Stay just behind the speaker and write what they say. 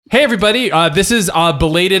Hey, everybody. This is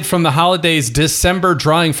belated from the holidays December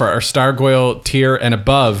drawing for our Stargoyle tier and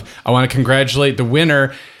above. I want to congratulate the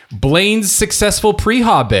winner, Blaine's Successful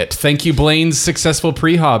Pre-Hobbit. Thank you, Blaine's Successful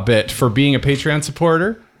Pre-Hobbit, for being a Patreon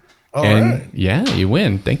supporter. All right. Yeah, you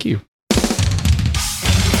win. Thank you.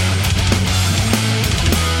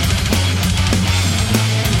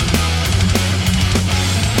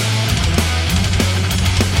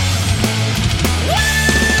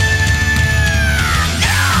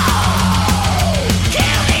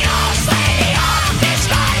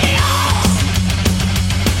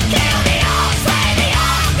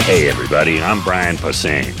 Hey everybody, I'm Brian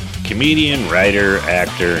Posehn, comedian, writer,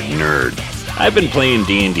 actor, nerd. I've been playing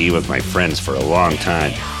D&D with my friends for a long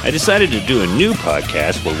time. I decided to do a new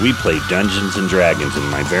podcast where we play Dungeons & Dragons in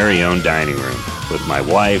my very own dining room with my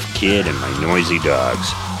wife, kid, and my noisy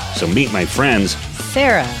dogs. So meet my friends,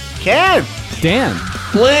 Sarah, Ken, Dan,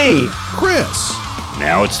 Lee, Chris.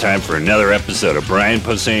 Now it's time for another episode of Brian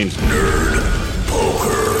Posehn's Nerd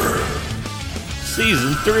Poker.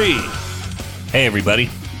 Season 3. Hey everybody.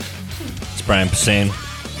 It's Brian Posehn.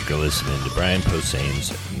 You're listening to Brian Posehn's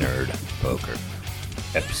Nerd Poker.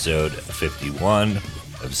 Episode 51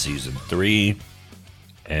 of Season 3.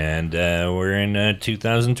 And we're in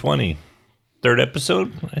 2020. Third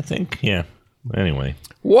episode, I think. Yeah. Anyway.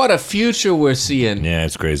 what a future we're seeing. Yeah,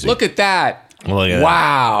 it's crazy. Look at that. Look at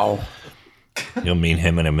wow. that. You'll meet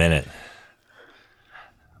him in a minute.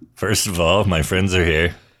 First of all, my friends are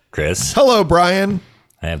here. Chris. Hello, Brian.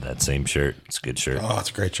 I have that same shirt. It's a good shirt. Oh, it's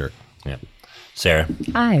a great shirt. Yeah. Sarah.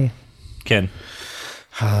 hi. Ken.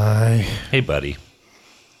 Hi. Hey, buddy.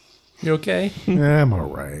 you okay? I'm all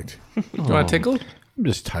right. You want to tickle? I'm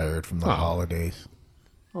just tired from the holidays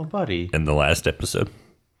Oh, buddy. In the last episode.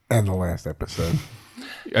 and the last episode.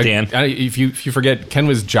 Dan. If you forget, Ken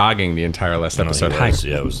was jogging the entire last episode. Hi.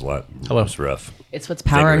 Yeah, it was a lot. Hello. It was rough. It's what's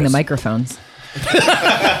powering Vigorous. the microphones.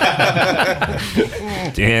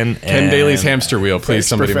 Dan Ken and Daly's hamster wheel. Please, Thanks,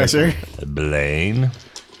 somebody. Professor. Blaine.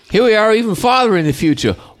 Here we are, even farther in the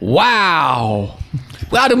future. Wow.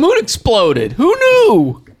 Wow, the moon exploded. Who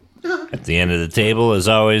knew? At the end of the table, as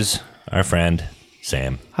always, our friend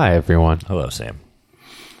Sam. Hi, everyone. Hello, Sam.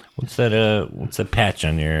 What's that patch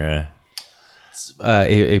on your?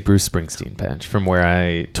 A Bruce Springsteen patch from where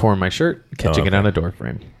I tore my shirt, catching it okay. on a door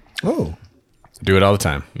frame. Oh. Do it all the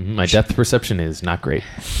time. My depth perception is not great.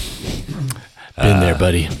 Been there,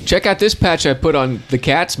 buddy. Check out this patch I put on the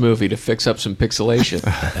Cats movie to fix up some pixelation.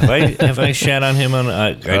 Have I shat on him on?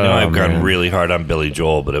 I know I've gone man. really hard on Billy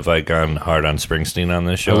Joel, but have I gone hard on Springsteen on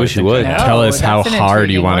this show? I wish you think would. I have. Tell us that's how an hard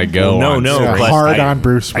you intriguing want to one. go. No, on no. Yeah, but hard I- on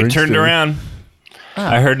Bruce I turned Springsteen. around.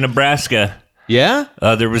 I heard Nebraska. Yeah?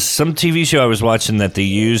 There was some TV show I was watching that they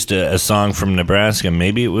used a song from Nebraska.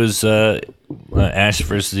 Maybe it was Ash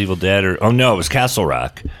vs. Evil Dead, or it was Castle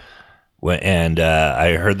Rock. And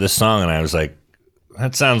I heard this song and I was like,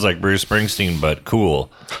 that sounds like Bruce Springsteen, but cool.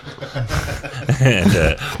 And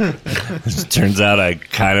it turns out I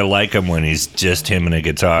kind of like him when he's just him and a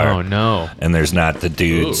guitar. Oh, no. And there's not the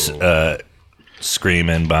dudes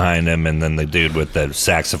screaming behind him, and then the dude with the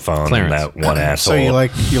saxophone Clarence. and that one asshole. So you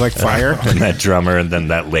like fire? and that drummer, and then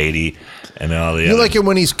that lady, and all the You other. like it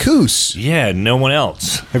when he's coos. Yeah, no one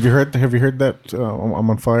else. Have you heard that I'm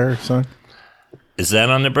on fire song? Is that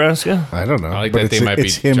on Nebraska? I don't know. I like but that they might be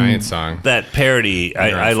it's him. giant song. That parody, You're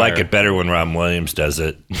on I like fire. it better when Robin Williams does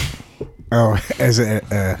it. Oh, as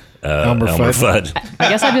a Elmer Fudd. I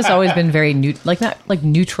guess I've just always been very not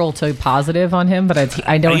neutral to positive on him, but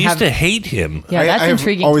I don't I used have. to hate him. Yeah, that's I've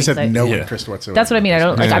intriguing. always to me, had 'cause no Yeah. interest whatsoever. That's what I mean. I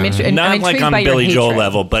don't like. I'm intrigued. Not I'm like intrigued on by your Billy Joel hatred.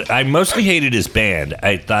 level, but I mostly hated his band.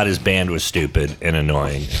 I thought his band was stupid and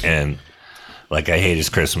annoying, and like I hate his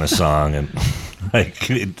Christmas song, and like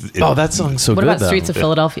Oh, that song's so What good, about though. Streets of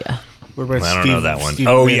Philadelphia? What about I don't Steve, know that one. Steve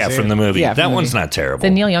Oh Van yeah, Zandt? from the movie. Yeah, from that the one's movie. not terrible. The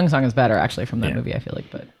Neil Young song is better actually from that Yeah. movie. I feel like,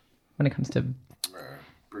 but when it comes to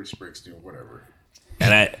Bruce Springsteen, whatever.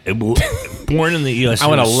 And born in the U.S. I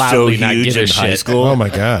wanna was loudly so not huge give a in high shit. school. Oh, my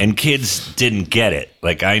God. And kids didn't get it.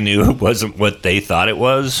 Like I knew it wasn't what they thought it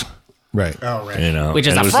was. Right. Oh, right. You know, Which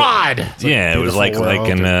is And a it was fraud. Yeah, it was like Beautiful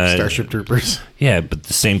in World, Starship Troopers. yeah, but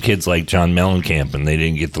the same kids like John Mellencamp, and they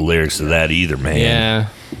didn't get the lyrics to that either, man. Yeah.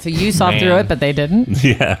 so you saw Man. through it, but they didn't.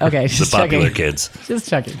 Yeah. Okay, the just popular checking. kids. Just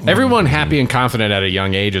checking. Everyone happy and confident at a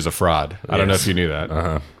young age is a fraud. I don't know Yes. if you knew that.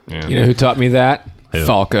 Uh-huh. Yeah. You know who taught me that? Who?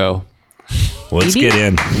 Falco. Well, let's Maybe? get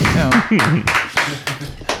in. Oh.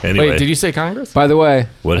 Anyway, Wait, did you say Congress? By the way,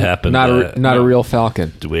 what happened? not a real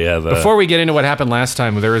falcon. Do we have Before we get into what happened last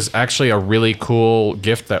time, there was actually a really cool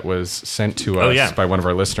gift that was sent to us yeah. by one of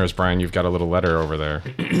our listeners. Brian, you've got a little letter over there.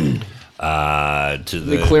 To Let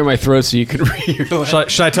me the clear my throat so you can read.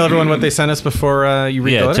 Should I tell everyone what they sent us before you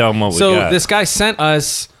read the letter? tell them what we so got. this guy sent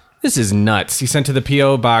us. This is nuts. He sent to the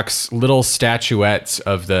P.O. box little statuettes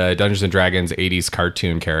of the Dungeons & Dragons 80s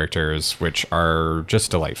cartoon characters, which are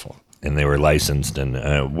just delightful. and they were licensed.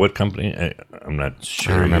 And what company? I'm not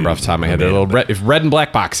sure. I don't remember off the top of my head. They're little red and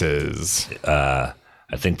black boxes.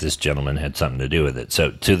 I think this gentleman had something to do with it.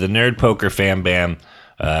 So to the Nerd Poker Fam Bam,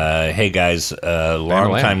 hey guys,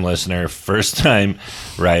 long time listener, first time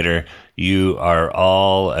writer. You are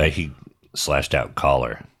all he slashed out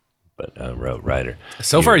caller, but wrote writer.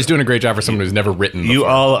 So far, he's doing a great job for someone who's never written before. You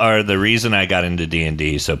all are the reason I got into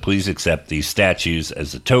D&D, so please accept these statues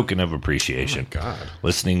as a token of appreciation. Oh my God.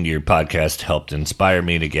 Listening to your podcast helped inspire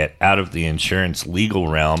me to get out of the insurance legal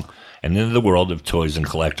realm and into the world of toys and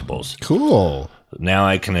collectibles. Cool. Now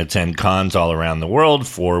I can attend cons all around the world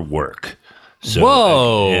for work. So,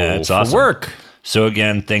 Whoa! yeah, it's for awesome. work. So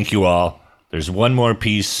again, thank you all. There's one more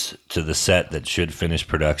piece to the set that should finish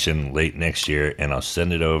production late next year, and I'll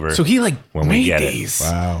send it over. So he when we get it.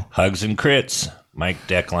 Wow. Hugs and crits, Mike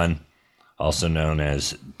Declan, also known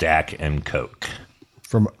as Dak and Coke.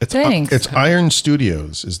 From Thanks. it's Iron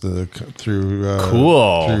Studios is the through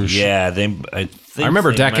Cool. through Yeah, I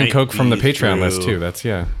remember Dak and Coke from the Patreon list too. That's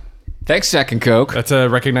Thanks, Second Coke. that's a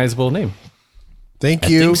recognizable name. Thank I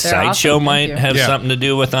you. think Sideshow awesome. might Thank you. have Yeah. something to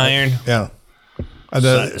do with Iron. Yeah.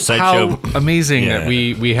 Sideshow, How amazing yeah, that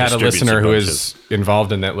we had a distributes listener a who bunch is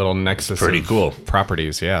involved in that little nexus. Pretty of cool.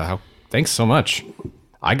 properties. Yeah. Thanks so much.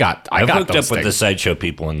 I got I've hooked up those with the things. Sideshow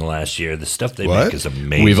people in the last year. The stuff they What? make is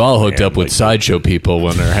amazing. We've all hooked man. up with Like, sideshow people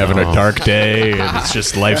when they're having a dark day and it's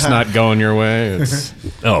just life's not going your way. It's,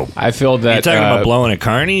 Oh, I filled that. you talking about blowing a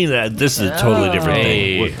carny? This is a totally different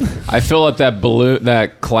Hey. thing. I fill up that balloon,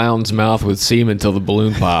 that clown's mouth with semen till the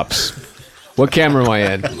balloon pops. What camera am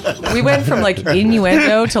I in? We went from like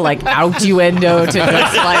innuendo to like outuendo to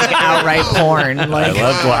just like outright porn. Like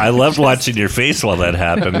I loved watching your face while that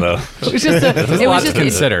happened, though. it was just a lot to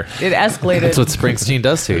consider. It escalated. That's what Springsteen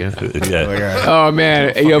does to you. Yeah. Oh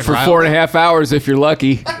man, for 4.5 hours if you're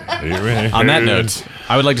lucky. On that note,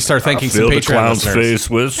 I would like to start thanking some Fill the Patreon clown's listeners. face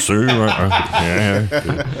with serum.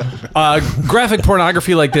 Yeah. Graphic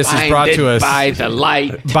pornography like this is brought to us by the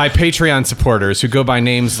light. by Patreon supporters who go by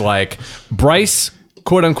names like Bryce,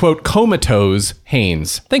 quote unquote, Comatose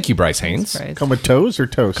Haynes. Thank you, Bryce Haynes. Right. Comatose or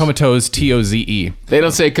toast? Comatose, Toze. They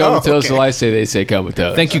don't say comatose Oh, okay. till I say they say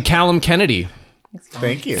comatose. Thank you, Callum Kennedy.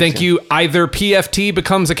 Thank you. Thank you. Either PFT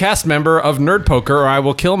becomes a cast member of Nerd Poker or I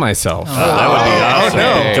will kill myself. That would be awesome.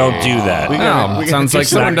 no. Don't do that. No, sounds like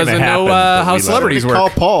It's not someone gonna doesn't know happen, but how we celebrities Call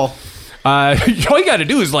work. Paul. All you got to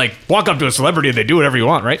do is like walk up to a celebrity and they do whatever you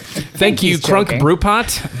want, right? Thank you, He's Crunk joking.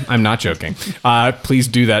 Brewpot. I'm not joking. Please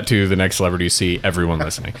do that to the next celebrity you see, everyone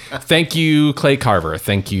listening. Thank you, Clay Carver.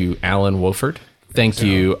 Thank you, Alan Wolford. Thank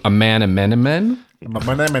you, Amanda Menemen.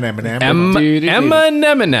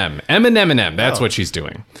 Eminem. That's what she's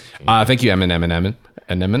doing. Thank you, Eminem.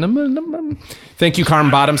 Thank you,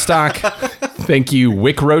 Carm Bottomstock. Thank you,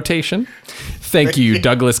 Wick Rotation. Thank you,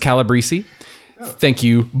 Douglas Calabrese. Thank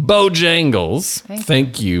you, Bojangles.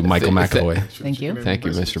 Thank you, Michael McAvoy. Thank you. Thank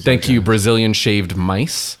you, Mr. Thank you, Brazilian Shaved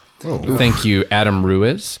Mice. Thank you, Adam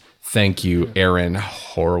Ruiz. Thank you, Aaron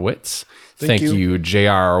Horowitz. Thank you,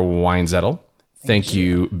 J.R. Weinzettel. Thank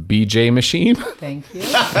you, BJ Machine. Thank you.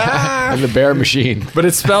 And the bear machine. But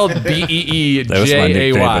it's spelled That was my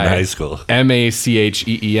nickname in high school.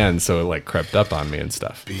 BEEJAYMACHEEN, so it like crept up on me and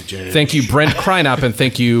stuff. Thank you, Brent Kreinop, and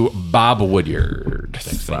thank you, Bob Woodyard.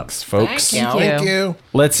 Thanks, folks. Thank you.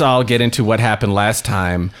 Let's all get into what happened last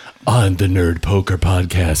time on the Nerd Poker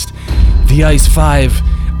Podcast. The Ice 5,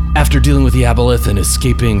 after dealing with the Aboleth and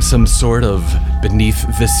escaping some sort of beneath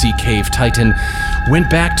the sea cave titan, went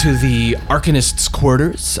back to the Arcanists'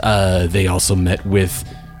 quarters. They also met with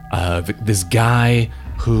this guy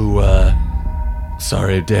who...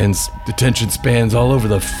 sorry, Dan's attention span's all over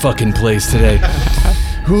the fucking place today.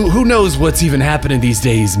 Who knows what's even happening these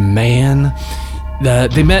days, man?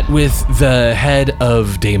 They met with the head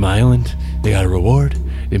of Dame Island. They got a reward.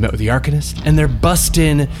 They met with the Arcanist, and they're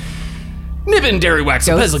busting Nibbin, Dairy Wax,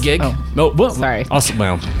 and Ghosts? Pezzlegig. Oh. Well, Sorry. Also,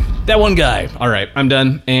 well, that one guy. All right, I'm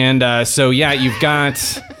done. And so yeah, you've got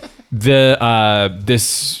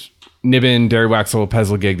this Nibbin, Dairy Waxel,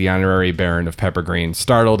 Pezzlegig, the honorary Baron of Peppergreen,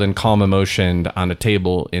 startled and calm emotioned on a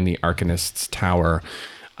table in the Arcanist's tower.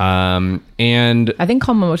 And I think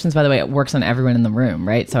calm emotions, by the way, it works on everyone in the room,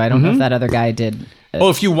 right? So I don't know if that other guy did.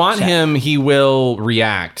 if you want him, he will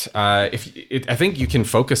react. I think you can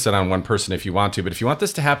focus it on one person if you want to, but if you want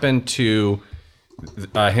this to happen to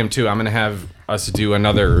him too, I'm going to have us do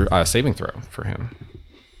another saving throw for him.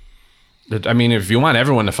 I mean, if you want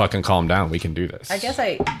everyone to fucking calm down, we can do this. I guess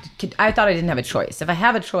I thought I didn't have a choice. If I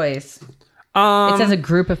have a choice, it says a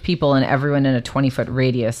group of people and everyone in a 20-foot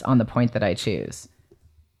radius on the point that I choose.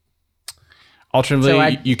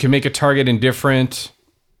 Alternatively, you can make a target indifferent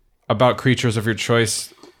about creatures of your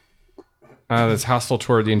choice that's hostile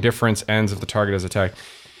toward the indifference ends if the target is attacked.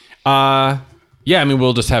 Yeah, I mean,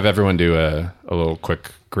 we'll just have everyone do a little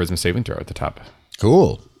quick charisma saving throw at the top.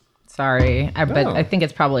 Cool. Sorry, but I think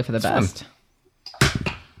it's probably for the best.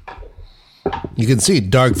 You can see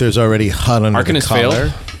Darkther's already hot under Arcanist the collar.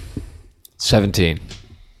 failed. 17.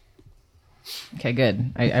 Okay,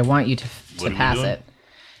 good. I want you to What are we pass doing? it.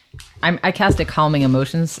 I cast a calming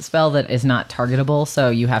emotions spell that is not targetable, so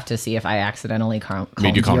you have to see if I accidentally calm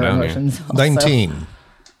you calm your down, yeah. emotions. also. 19.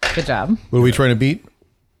 Good job. What are we trying to beat?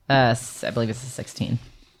 I believe it's a 16.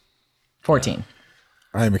 14.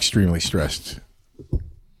 I am extremely stressed.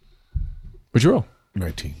 What'd you roll?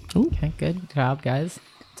 19. Okay, good job, guys.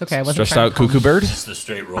 It's okay. I wasn't Stressed trying out to calm- cuckoo bird? It's the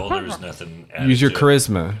straight roll. There was nothing. added Use your to it.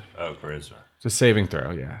 charisma. Oh, charisma. It's a saving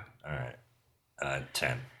throw, yeah. All right.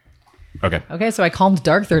 10. Okay. Okay, so I calmed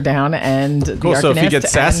Darkther down, and Cool. the So if he Arcanist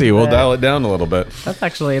gets sassy, and we'll the- dial it down a little bit. that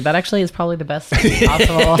actually is probably the best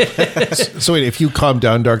possible. So wait, if you calm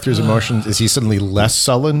down Darkther's emotions, is he suddenly less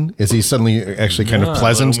sullen? Is he suddenly actually kind of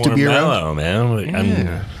pleasant to be around? Mellow,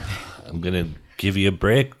 man. I'm gonna give you a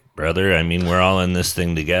break, brother. I mean, we're all in this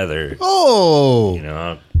thing together. Oh, You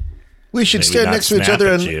know. we should maybe stand not next to each snap other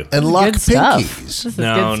at you. and lock Good stuff. pinkies. This is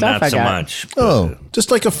No, good stuff not I so got. much. but, Oh,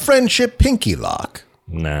 just like a friendship pinky lock.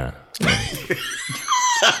 Nah.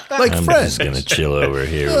 Like I'm friends. just gonna chill over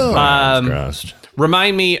here with my arms crossed.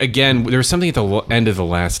 Remind me again, there was something at the end of the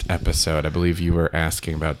last episode. I believe you were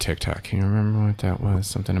asking about TikTok. Can you remember what that was?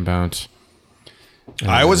 Something about...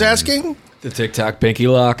 I was asking? The TikTok pinky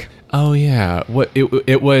lock. Oh, yeah. What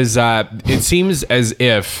it was... it seems as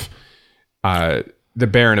if the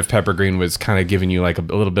Baron of Peppergreen was kind of giving you like a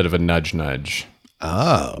little bit of a nudge. Wink,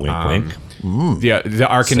 wink. The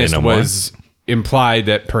Arcanist Say no more. was implied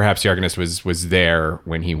that perhaps the Arcanist was there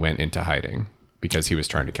when he went into hiding because he was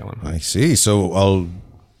trying to kill him. I see. So I'll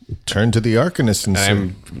turn to the Arcanist and say,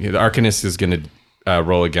 The Arcanist is going to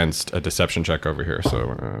roll against a deception check over here.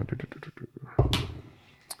 So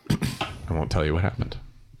I won't tell you what happened.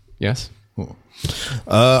 Yes?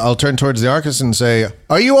 I'll turn towards the Arcanist and say,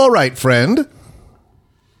 "Are you all right, friend?"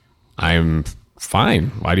 I'm fine.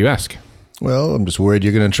 Why do you ask? Well, I'm just worried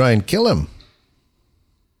you're going to try and kill him.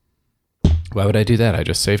 Why would I do that? I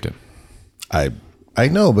just saved him. I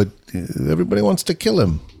know, but everybody wants to kill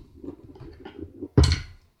him. I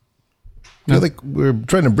feel like we're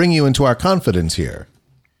trying to bring you into our confidence here.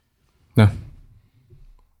 No,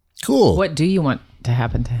 Cool. What do you want to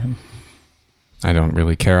happen to him? I don't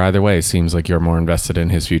really care either way. Seems like you're more invested in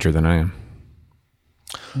his future than I am.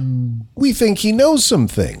 We think he knows some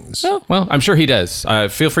things. Oh, well, I'm sure he does.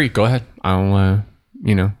 Feel free. Go ahead. I'll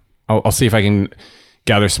see if I can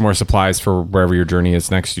gather some more supplies for wherever your journey is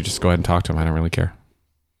next. You just go ahead and talk to him. I don't really care.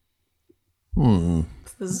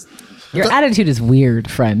 Your attitude is weird,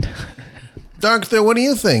 friend. Darkther, what do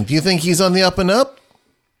you think? Do you think he's on the up and up?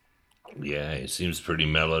 Yeah, it seems pretty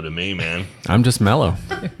mellow to me, man. I'm just mellow.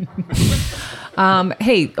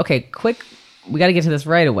 Hey, okay, quick. We got to get to this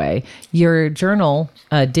right away. Your journal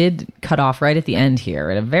did cut off right at the end here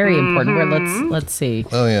at a very important word. Let's see.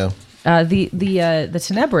 Oh, yeah. The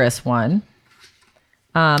Tenebrous One.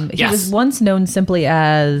 He Yes. was once known simply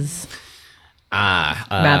as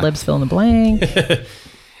Mad Libs fill in the blank.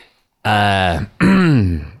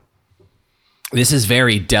 This is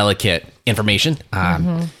very delicate information.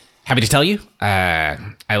 Happy to tell you. I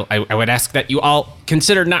would ask that you all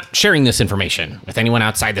consider not sharing this information with anyone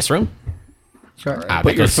outside this room. Sure.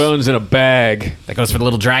 Put your phones in a bag. That goes for the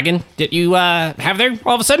little dragon that you have there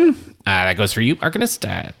all of a sudden. That goes for you,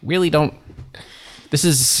 Arcanist. Really don't. This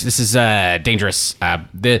is dangerous.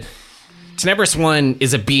 The Tenebrous One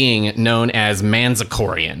is a being known as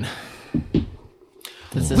Manzicorian.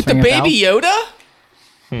 Does this With the ring a bell? baby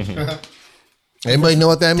Yoda? Anybody know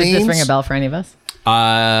what that Does means? this ring a bell for any of us?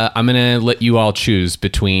 I'm gonna let you all choose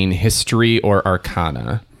between history or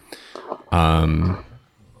arcana. I'm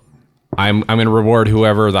gonna reward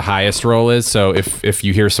whoever the highest roll is. So if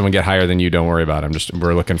you hear someone get higher than you, don't worry about it.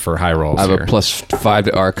 We're looking for high rolls I have here. a +5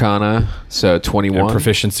 to Arcana, so 21. And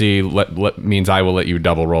proficiency means I will let you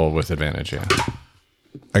double roll with advantage. Yeah.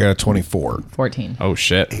 I got a 24. 14. Oh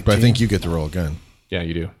shit. But I think you get to roll again. Yeah,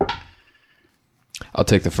 you do. I'll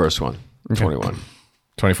take the first one. 21.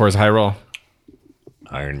 24 is a high roll.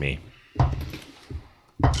 Iron me.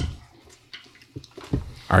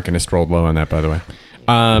 Arcanist rolled low on that, by the way.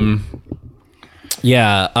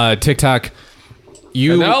 TikTok.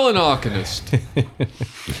 You An Arcanist.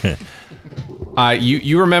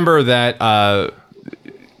 you remember that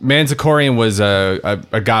Manzicorian was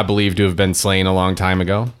a god believed to have been slain a long time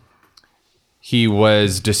ago. He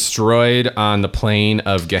was destroyed on the plain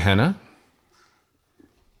of Gehenna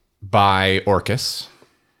by Orcus.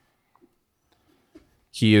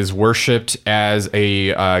 He is worshipped as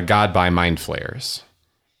a god by mind flayers,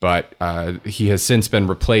 but he has since been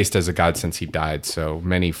replaced as a god since he died, so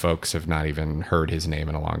many folks have not even heard his name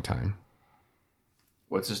in a long time.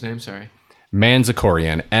 What's his name? Sorry.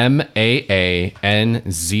 Manzicorian,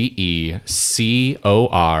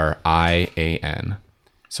 Manzecorian.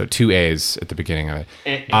 So 2 A's at the beginning of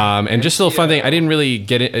it. And just a little fun thing, I didn't really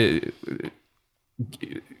get it,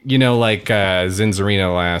 like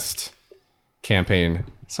Zinzarina last campaign.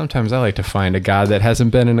 Sometimes I like to find a god that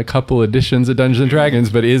hasn't been in a couple editions of Dungeons & Dragons,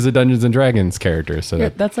 but is a Dungeons & Dragons character. So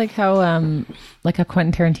That's like how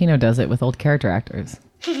Quentin Tarantino does it with old character actors.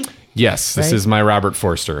 yes, this Right? is my Robert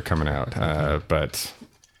Forster coming out. But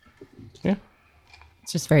yeah,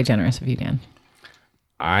 It's just very generous of you, Dan.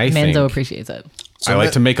 I Manzo think appreciates it. I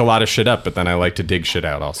like to make a lot of shit up, but then I like to dig shit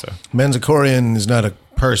out also. Manzicorian is not a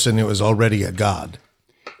person; it was already a god.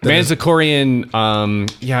 Manzicorian,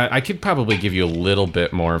 I could probably give you a little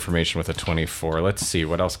bit more information with a 24. Let's see,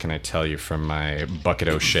 what else can I tell you from my bucket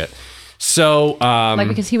o' shit? So,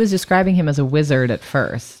 Because he was describing him as a wizard at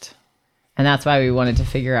first. And that's why we wanted to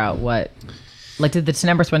figure out what... did the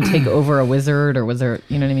Tenebrous One take over a wizard, or was there...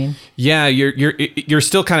 You know what I mean? yeah, you're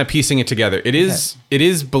still kind of piecing it together. It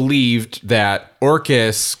is believed that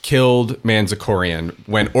Orcus killed Manzicorian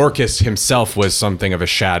when Orcus himself was something of a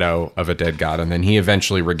shadow of a dead god, and then he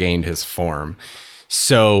eventually regained his form.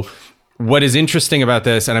 So what is interesting about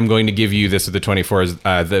this, and I'm going to give you this with the 24, is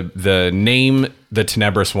the name the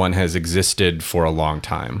Tenebrous One has existed for a long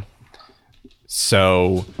time.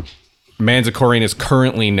 So Manzicorian is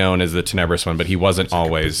currently known as the Tenebrous One, but he wasn't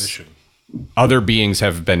always. Other beings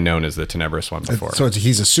have been known as the Tenebrous One before. So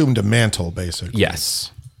he's assumed a mantle, basically.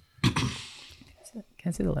 Yes. Can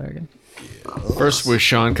I see the letter again? First was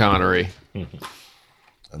Sean Connery.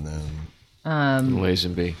 And then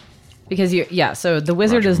Lazenby. Because so the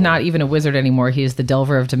wizard is not even a wizard anymore. He is the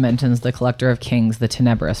Delver of Dimensions, the Collector of Kings, the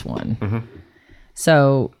Tenebrous One. Mm-hmm.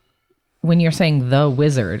 So when you're saying the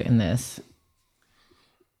wizard in this,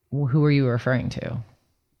 who are you referring to?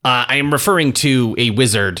 I am referring to a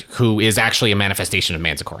wizard who is actually a manifestation of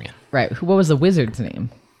Manzicorian. Right. What was the wizard's name?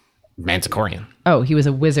 Manzicorian. Oh, he was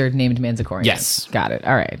a wizard named Manzicorian. Yes. Got it.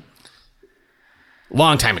 All right.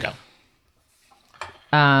 Long time ago.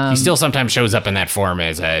 He still sometimes shows up in that form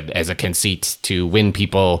as a conceit to win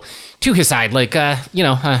people to his side, like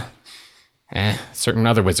certain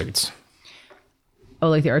other wizards. Oh,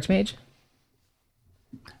 like the Archmage?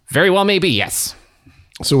 Very well, maybe, yes.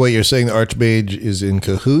 So what you're saying, the Archmage is in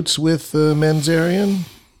cahoots with Manzarian?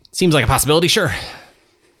 Seems like a possibility, sure.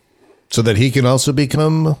 So that he can also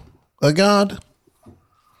become a god?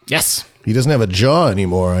 Yes. He doesn't have a jaw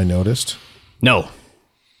anymore, I noticed. No.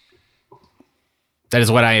 That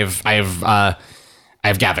is what I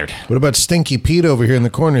have gathered. What about Stinky Pete over here in the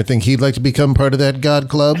corner? Think he'd like to become part of that god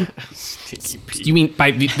club? You mean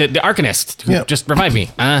by the Arcanist who just revived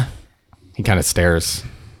me? He kind of stares.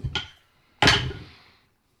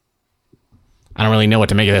 I don't really know what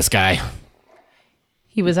to make of this guy.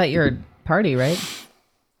 He was at your party, right?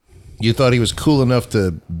 You thought he was cool enough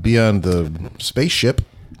to be on the spaceship.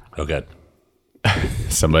 Oh, God.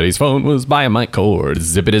 Somebody's phone was by a mic cord.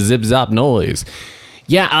 Zippity zip zop noise.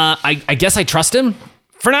 Yeah, I guess I trust him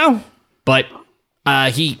for now, but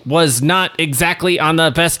he was not exactly on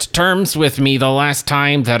the best terms with me the last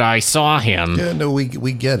time that I saw him. Yeah, no, we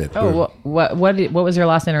get it. Oh, what was your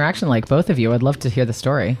last interaction like, both of you? I'd love to hear the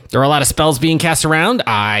story. There were a lot of spells being cast around.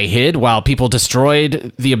 I hid while people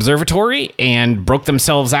destroyed the observatory and broke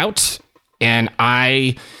themselves out, and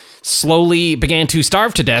I slowly began to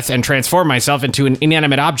starve to death and transform myself into an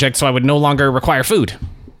inanimate object so I would no longer require food.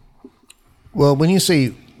 Well, when you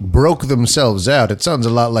say broke themselves out, it sounds a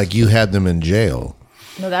lot like you had them in jail.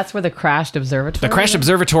 No, that's where the crashed observatory. The crashed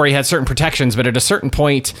observatory had certain protections, but at a certain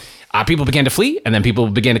point, people began to flee, and then people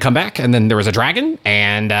began to come back, and then there was a dragon,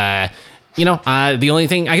 and the only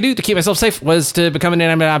thing I could do to keep myself safe was to become an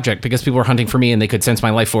inanimate object because people were hunting for me and they could sense my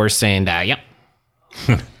life force, and yep.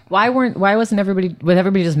 Why wasn't everybody? Was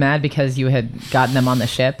everybody just mad because you had gotten them on the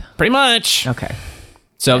ship? Pretty much. Okay.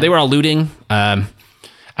 So they were all looting.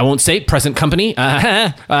 I won't say present company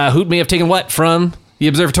who may have taken what from the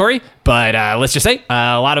observatory, but let's just say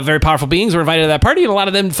a lot of very powerful beings were invited to that party, and a lot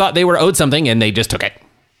of them thought they were owed something, and they just took it.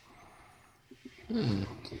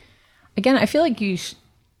 Again, I feel like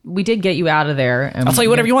we did get you out of there. And I'll tell you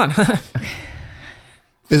whatever you want.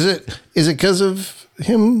 Is it because of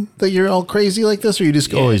him that you're all crazy like this, or you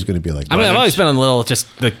just always going to be like that? I mean, I've always been a little just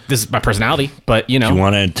this is my personality, but you know. Do you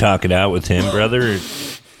want to talk it out with him, brother?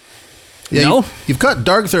 Yeah, No. You've caught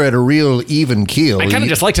Darkther at a real even keel. I kind of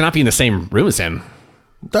just like to not be in the same room as him.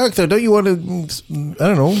 Darkther, don't you want to, I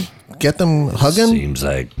don't know, get them hugging? Seems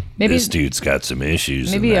like Maybe- this dude's got some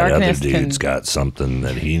issues, and maybe that other Arcanist dude's can- got something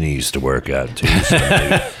that he needs to work out too.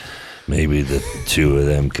 So maybe the two of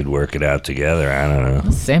them could work it out together. I don't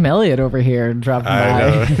know. Sam Elliott over here dropping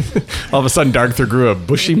by. All of a sudden, Darkther grew a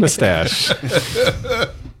bushy mustache,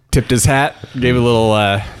 tipped his hat, gave a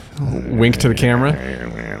little wink to the camera.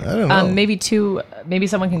 I don't know. Maybe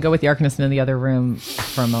someone can go with the Arcanist in the other room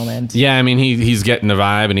for a moment. Yeah, I mean, he's getting the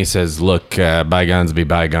vibe, and he says, "Look, bygones be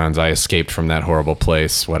bygones. I escaped from that horrible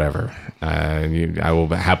place. Whatever. I will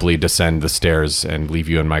happily descend the stairs and leave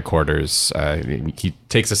you in my quarters." He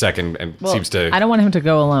takes a second and seems to. I don't want him to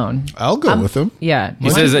go alone. I'll go with him. Yeah. He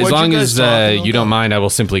says, "As What'd you long guys as talk about you don't that? mind, I will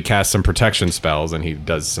simply cast some protection spells." And he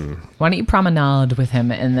does some. Why don't you promenade with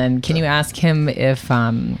him, and then can you ask him if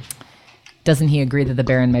doesn't he agree that the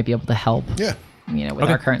Baron might be able to help? Yeah. With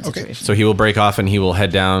our current situation. So he will break off and he will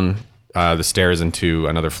head down the stairs into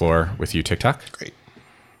another floor with you, TikTok. Great.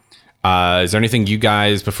 Is there anything you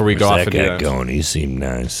guys before we go Where's off? that guy going? He seemed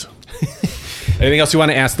nice. Anything else you want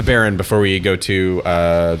to ask the Baron before we go to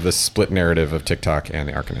the split narrative of TikTok and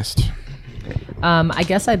the Arcanist? I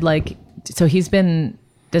guess I'd like. So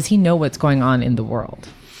does he know what's going on in the world?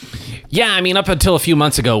 Yeah, I mean, up until a few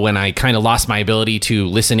months ago when I kind of lost my ability to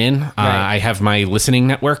listen in, I have my listening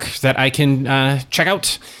network that I can check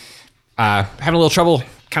out. Having a little trouble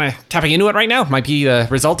kind of tapping into it right now. Might be the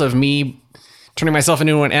result of me turning myself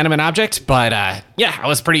into an animate object. But yeah, I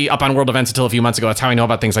was pretty up on world events until a few months ago. That's how I know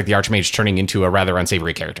about things like the Archmage turning into a rather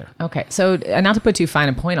unsavory character. Okay, so not to put too fine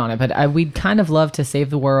a point on it, but we'd kind of love to save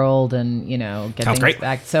the world and get Sounds things great.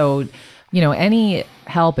 back. So any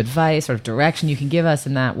help, advice, sort of direction you can give us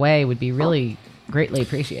in that way would be really greatly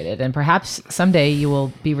appreciated. And perhaps someday you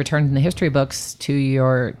will be returned in the history books to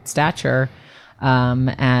your stature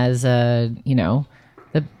as the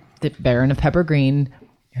Baron of Peppergreen,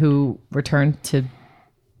 who returned to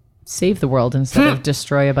save the world instead of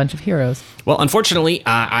destroy a bunch of heroes. Well, unfortunately,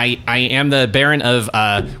 I am the Baron of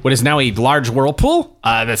what is now a large whirlpool,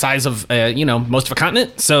 the size of most of a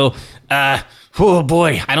continent. So, oh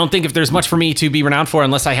boy, I don't think if there's much for me to be renowned for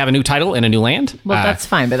unless I have a new title in a new land. Well, that's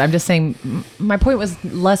fine, but I'm just saying my point was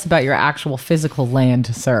less about your actual physical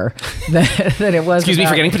land, sir, than it was. Excuse me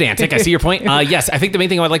about- for getting pedantic. I see your point. Yes, I think the main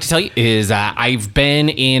thing I would like to tell you is I've been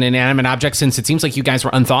in an inanimate object since it seems like you guys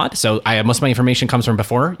were unthawed. So most of my information comes from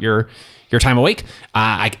before your time awake.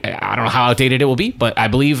 I don't know how outdated it will be, but I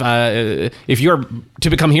believe if you're to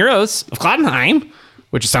become heroes of Clodenheim,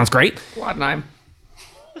 which sounds great. Clodenheim.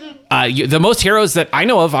 The most heroes that I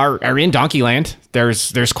know of are in Donkeyland.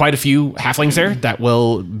 There's quite a few halflings there that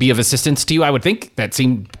will be of assistance to you, I would think, that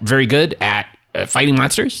seem very good at fighting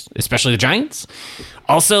monsters, especially the giants.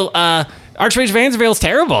 Also, Archmage Vanderveil's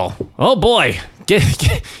terrible. Oh boy,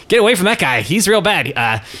 get away from that guy. He's real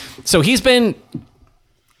bad. So he's been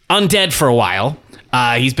undead for a while.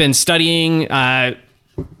 He's been studying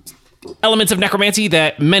elements of necromancy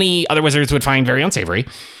that many other wizards would find very unsavory.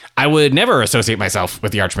 I would never associate myself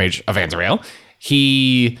with the Archmage of Vanderveil.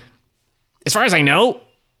 He, as far as I know,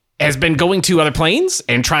 has been going to other planes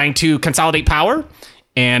and trying to consolidate power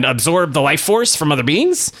and absorb the life force from other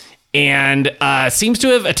beings, and seems to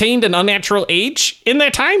have attained an unnatural age in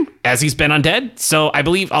that time, as he's been undead. So I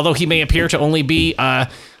believe, although he may appear to only be,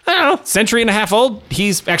 century and a half old,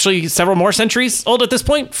 he's actually several more centuries old at this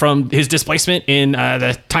point from his displacement in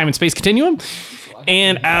the time and space continuum.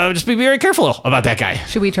 And just be very careful about that guy.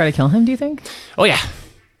 Should we try to kill him, do you think? Oh, yeah.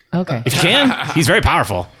 Okay. If you can, he's very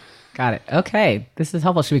powerful. Got it. Okay. This is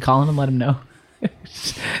helpful. Should we call him and let him know that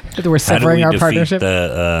we're How do severing we our defeat partnership?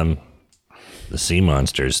 the sea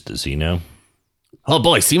monsters? Does he know? Oh,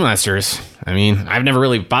 boy, sea monsters. I mean, I've never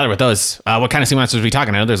really bothered with those. What kind of sea monsters are we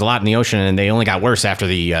talking? I know there's a lot in the ocean, and they only got worse after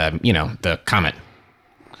the, the comet.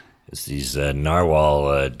 It's these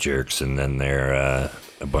narwhal jerks, and then they're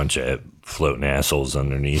a bunch of floating assholes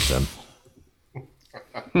underneath them.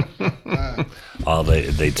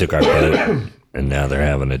 They took our boat, and now they're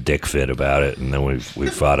having a dick fit about it, and then we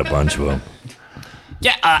fought a bunch of them.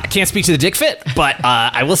 Yeah, I can't speak to the dick fit, but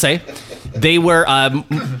I will say they were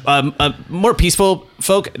more peaceful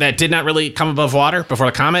folk that did not really come above water before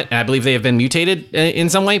the comet, and I believe they have been mutated in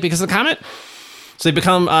some way because of the comet. So they've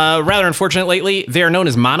become rather unfortunate lately. They are known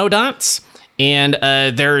as monodonts, and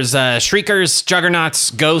there's shriekers,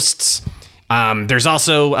 juggernauts, ghosts. There's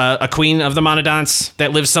also a queen of the monodonts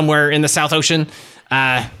that lives somewhere in the South Ocean.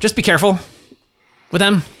 Just be careful. with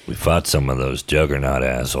them. We fought some of those juggernaut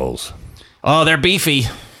assholes. Oh, they're beefy.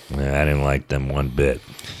 Yeah, I didn't like them one bit.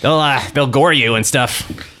 They'll gore you and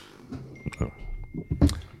stuff.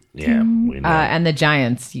 Yeah, we know. And the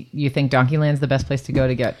giants. You think Donkeyland's the best place to go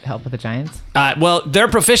to get help with the giants? Well, they're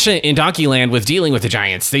proficient in Donkeyland with dealing with the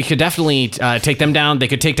giants. They could definitely take them down. They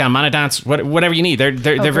could take down Monodonts. Whatever you need. They're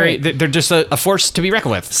they're just a force to be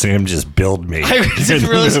reckoned with. Sam just billed me. I didn't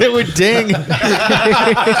realize it would ding.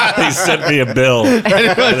 He sent me a bill.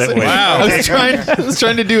 Wow. I was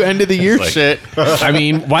trying to do end of the year Like- shit. I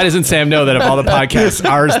mean, why doesn't Sam know that of all the podcasts,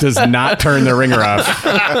 ours does not turn the ringer off?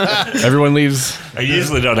 Everyone leaves. I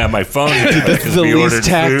usually don't have my phone. That's the least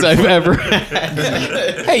tact I've ever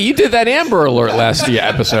had. Hey, you did that Amber Alert last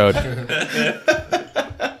episode.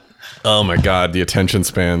 Oh my God, the attention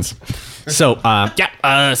spans. So, so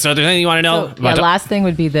if there's anything you want to know? Last thing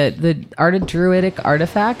would be the druidic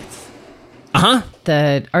artifacts.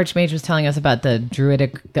 The Archmage was telling us about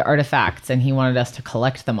the artifacts, and he wanted us to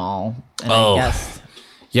collect them all. And I guess.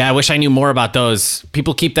 Yeah, I wish I knew more about those.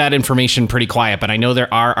 People keep that information pretty quiet, but I know there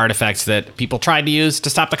are artifacts that people tried to use to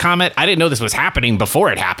stop the comet. I didn't know this was happening before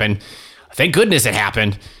it happened. Thank goodness it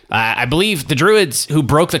happened. I believe the druids who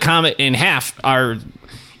broke the comet in half are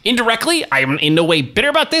indirectly, I'm in no way bitter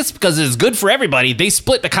about this because it's good for everybody. They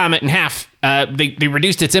split the comet in half. They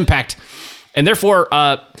reduced its impact, and therefore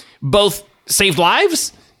both saved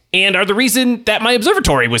lives and are the reason that my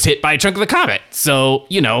observatory was hit by a chunk of the comet. So,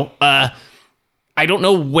 I don't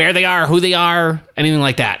know where they are, who they are, anything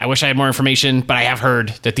like that. I wish I had more information, but I have heard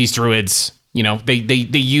that these druids, they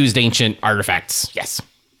used ancient artifacts. Yes.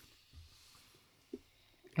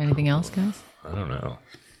 Anything else, guys? I don't know.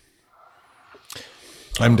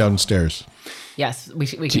 I'm downstairs. Yes, we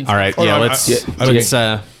can. All right, yeah, let's.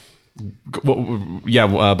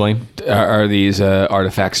 Blaine. Are these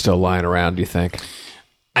artifacts still lying around, do you think?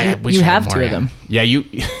 I wish You I had have more two of in. them. Yeah,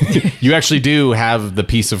 you actually do have the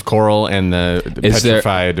piece of coral and the Is there-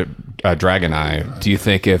 petrified dragon eye. Do you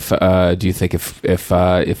think if I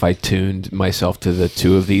tuned myself to the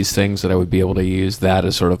two of these things that I would be able to use that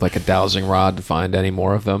as sort of like a dowsing rod to find any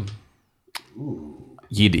more of them?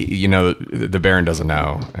 The Baron doesn't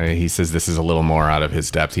know. He says this is a little more out of his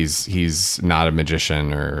depth. He's not a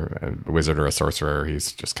magician or a wizard or a sorcerer.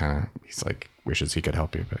 He's just he's like wishes he could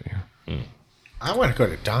help you, but yeah. I want to go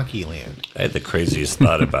to Donkeyland. I had the craziest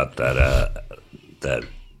thought about that the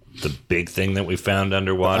big thing that we found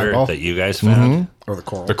underwater eyeball? that you guys found. Or the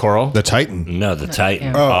coral. The coral. The Titan. No, the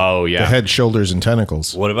Titan. Oh yeah. The head, shoulders, and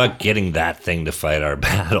tentacles. What about getting that thing to fight our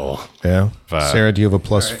battle? Yeah. Sarah, do you have a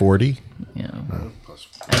plus 40? Yeah.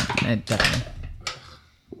 I definitely.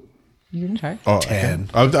 You can try. Oh, 10.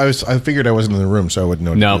 I figured I wasn't in the room, so I wouldn't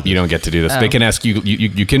know. No, you don't get to do this. They can ask you.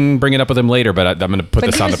 You can bring it up with them later, but I'm going to put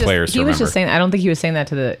this on the players. He was just saying. I don't think he was saying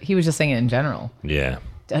that he was just saying it in general Yeah.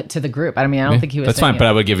 to the group. I mean, I don't think he was. That's saying fine, but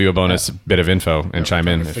I would give you a bonus bit of info and chime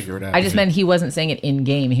in. Figure it out. I just meant he wasn't saying it in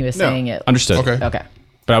game. He was saying it. Understood. Okay. Okay.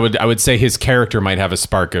 But I would say his character might have a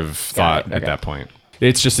spark of thought it, at okay. that point.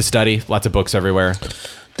 It's just a study. Lots of books everywhere.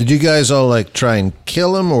 Did you guys all try and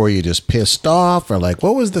kill him, or were you just pissed off, or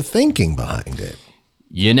what was the thinking behind it?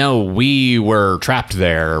 We were trapped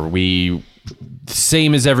there.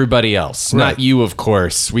 Same as everybody else. Not you, of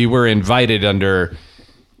course. We were invited under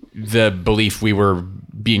the belief we were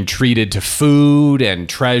being treated to food and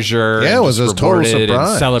treasure. Yeah, it was a total rewarded surprise.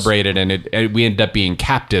 and celebrated, and we ended up being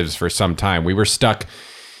captives for some time. We were stuck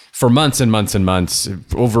for months and months and months,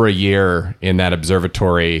 over a year in that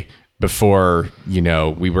observatory before,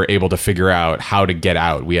 we were able to figure out how to get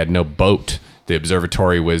out. We had no boat. The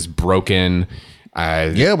observatory was broken.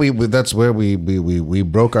 That's where we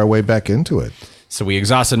broke our way back into it. So we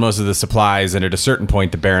exhausted most of the supplies, and at a certain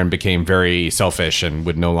point, the Baron became very selfish and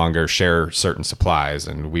would no longer share certain supplies,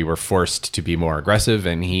 and we were forced to be more aggressive,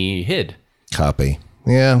 and he hid. Copy.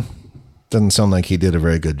 Yeah. Doesn't sound like he did a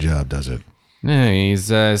very good job, does it? He's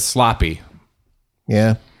sloppy.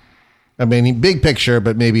 Yeah. I mean, big picture,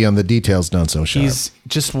 but maybe on the details, not so sharp. He's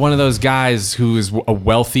just one of those guys who is a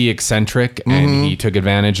wealthy eccentric, and he took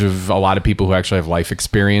advantage of a lot of people who actually have life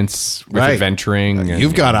experience with adventuring.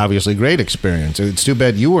 You've got obviously great experience. It's too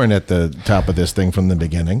bad you weren't at the top of this thing from the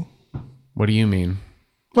beginning. What do you mean?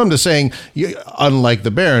 Well, I'm just saying, unlike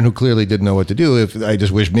the Baron, who clearly didn't know what to do, I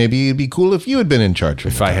just wish maybe it'd be cool if you had been in charge.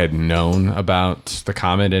 If I had known about the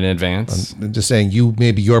comet in advance. I'm just saying,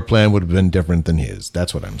 maybe your plan would have been different than his.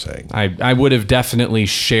 That's what I'm saying. I would have definitely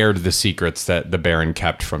shared the secrets that the Baron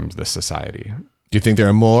kept from the society. Do you think there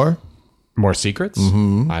are more? More secrets?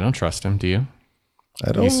 I don't trust him. Do you?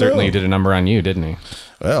 I don't know. He certainly did a number on you, didn't he?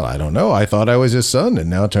 Well, I don't know. I thought I was his son, and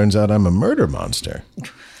now it turns out I'm a murder monster.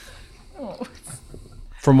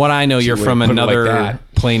 From what I know, you're would from put it like another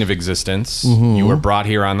that. plane of existence. You were brought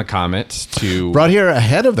here on the comet to... Brought here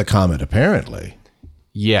ahead of the comet, apparently.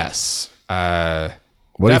 Yes. What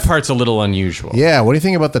do you That part's a little unusual. Yeah, what do you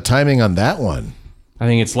think about the timing on that one? I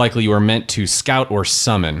think it's likely you were meant to scout or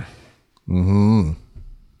summon. Mm-hmm.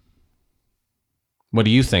 What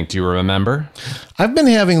do you think? Do you remember? I've been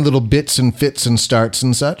having little bits and fits and starts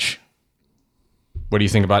and such. What do you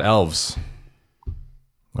think about elves?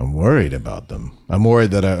 I'm worried about them. I'm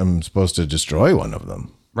worried that I'm supposed to destroy one of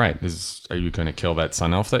them. Right. Are you going to kill that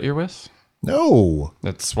sun elf that you're with? No.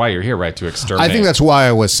 That's why you're here, right? To exterminate. I think that's why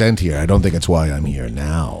I was sent here. I don't think it's why I'm here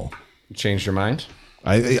now. You changed your mind?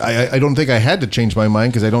 I don't think I had to change my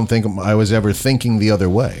mind because I don't think I was ever thinking the other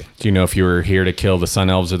way. Do you know if you were here to kill the sun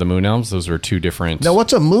elves or the moon elves? Those were two different... Now,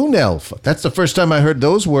 what's a moon elf? That's the first time I heard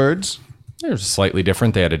those words. They're slightly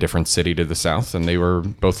different. They had a different city to the south, and they were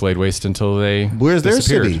both laid waste until they Where's their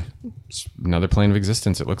disappeared. city? It's another plane of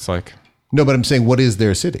existence, it looks like. No, but I'm saying, what is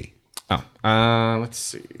their city? Oh, let's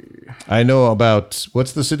see. I know about,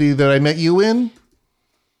 what's the city that I met you in?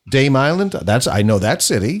 Dame Island? I know that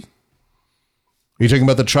city. Are you talking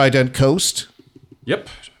about the Trident Coast? Yep.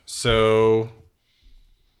 So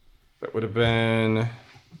that would have been...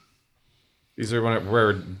 These are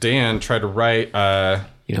where Dan tried to write...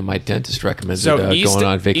 My dentist recommended So going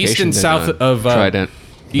on vacation. east and south of Trident.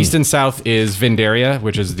 East and south is Vindaria,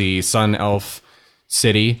 which is the sun elf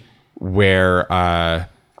city where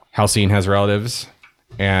Halcyon has relatives,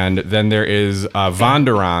 and then there is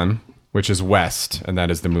Vonderon, which is west, and that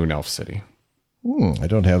is the moon elf city. I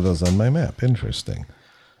don't have those on my map. Interesting.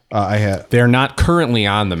 They're not currently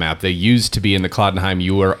on the map. They used to be in the Clodenheim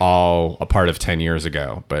you were all a part of 10 years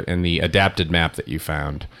ago, but in the adapted map that you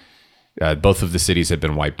found, both of the cities had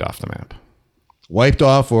been wiped off the map. Wiped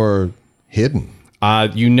off or hidden?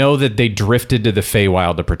 You know that they drifted to the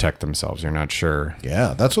Feywild to protect themselves. You're not sure.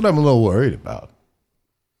 Yeah, that's what I'm a little worried about.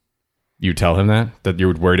 You tell him that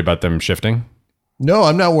you're worried about them shifting? No,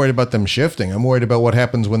 I'm not worried about them shifting. I'm worried about what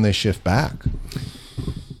happens when they shift back.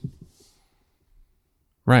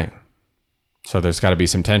 Right. So there's got to be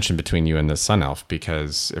some tension between you and the sun elf,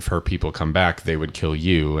 because if her people come back, they would kill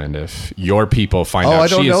you, and if your people find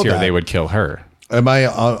out she is here, they would kill her. Am I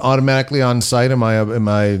automatically on site?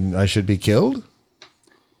 I should be killed?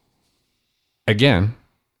 Again,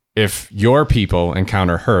 if your people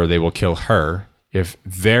encounter her, they will kill her. If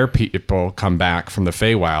their people come back from the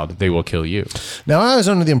Feywild, they will kill you. Now, I was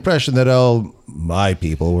under the impression that all my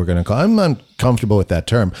people were going to call. I'm uncomfortable with that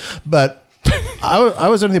term, but I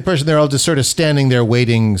was under the impression they're all just sort of standing there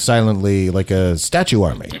waiting silently like a statue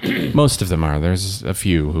army. Most of them are. There's a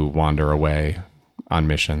few who wander away on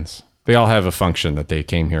missions. They all have a function that they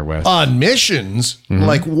came here with. On missions? Mm-hmm.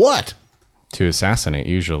 Like what? To assassinate,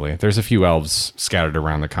 usually. There's a few elves scattered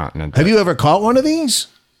around the continent. Have you ever caught one of these?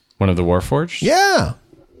 One of the Warforged? Yeah.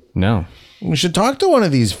 No. We should talk to one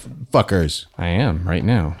of these fuckers. I am, right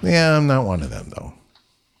now. Yeah, I'm not one of them, though.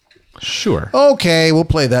 Sure. Okay, we'll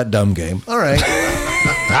play that dumb game. All right.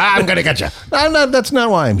 I'm going to get you. That's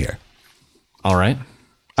not why I'm here. All right.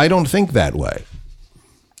 I don't think that way.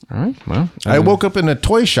 All right, well. I woke up in a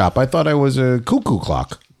toy shop. I thought I was a cuckoo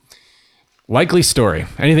clock. Likely story.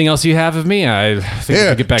 Anything else you have of me? I think we Here,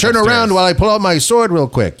 could get back turn upstairs. around while I pull out my sword real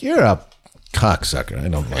quick. You're a cocksucker. I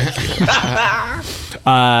don't like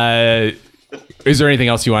you. Is there anything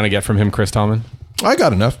else you want to get from him, Chris Tallman? I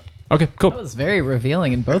got enough. Okay, cool. That was very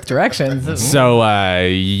revealing in both directions. So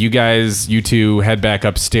you two head back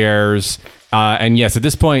upstairs. And yes, at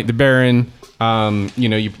this point, the Baron,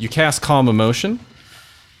 you cast Calm Emotion.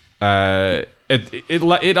 It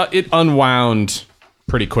unwound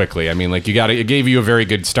pretty quickly. I mean, like it gave you a very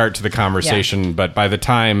good start to the conversation, but by the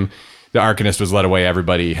time the Arcanist was led away,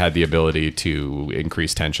 everybody had the ability to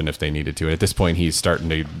increase tension if they needed to. And at this point, he's starting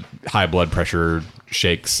to high blood pressure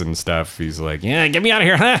shakes and stuff. He's like, "Yeah, get me out of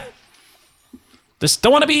here, huh? Just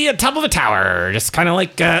don't want to be at top of a tower. Just kind of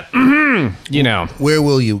like, Where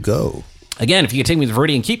will you go? Again, if you could take me to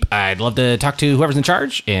Viridian Keep, I'd love to talk to whoever's in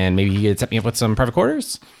charge, and maybe you could set me up with some private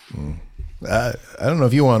quarters." I don't know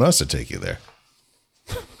if you want us to take you there.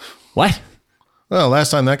 What? Well,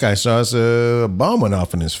 last time that guy saw us, a bomb went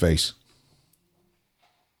off in his face.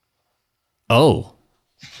 Oh.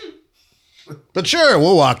 But sure,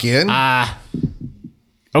 we'll walk you in.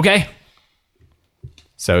 Okay.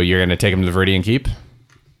 so you're going to take him to the Viridian Keep?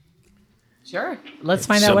 Sure. Let's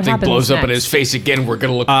find out what Something happens blows up in next. his face again. We're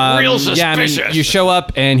gonna look real suspicious. Yeah, I mean, you show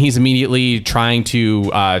up and he's immediately trying to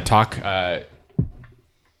talk. When's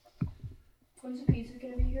the pizza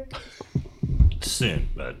gonna be here? Soon,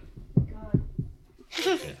 bud.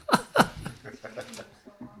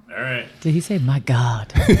 All right. Did he say, "My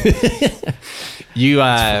God"? You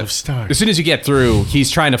of stars. as soon as you get through,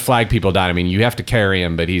 he's trying to flag people down. I mean, you have to carry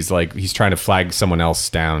him, but he's trying to flag someone else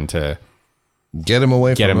down to Get him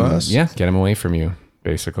away from us? Yeah, get him away from you,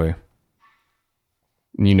 basically.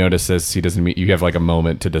 And you notice this, he doesn't meet, you have like a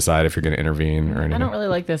moment to decide if you're going to intervene or anything. I don't really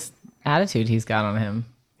like this attitude he's got on him.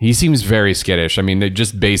 He seems very skittish. I mean, they're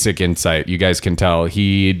just basic insight. You guys can tell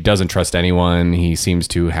he doesn't trust anyone. He seems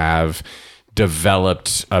to have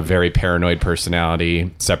developed a very paranoid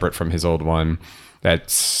personality separate from his old one.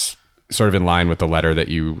 That's sort of in line with the letter that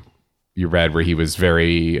you read where he was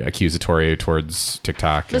very accusatory towards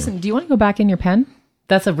TikTok. Listen, do you want to go back in your pen?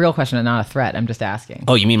 That's a real question and not a threat. I'm just asking.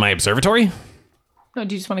 Oh, you mean my observatory? No,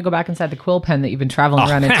 do you just want to go back inside the quill pen that you've been traveling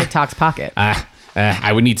around in TikTok's pocket?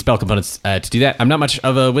 I would need spell components to do that. I'm not much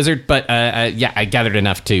of a wizard, but yeah, I gathered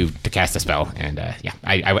enough to cast a spell, and yeah,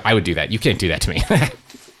 I would do that. You can't do that to me.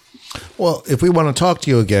 Well, if we want to talk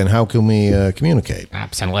to you again, how can we communicate?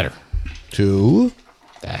 Send a letter. To?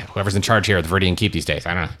 Whoever's in charge here at the Viridian Keep these days.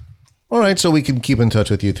 I don't know. All right, so we can keep in touch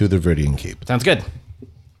with you through the Viridian Keep. Sounds good.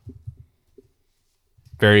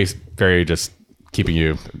 Very, very just keeping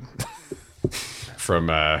you from...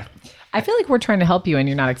 I feel like we're trying to help you and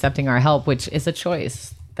you're not accepting our help, which is a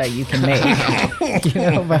choice that you can make. You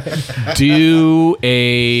know, but... Do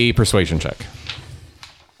a persuasion check.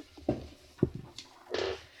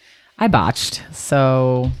 I botched,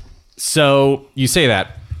 so you say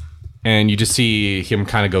that, and you just see him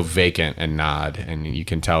kind of go vacant and nod, and you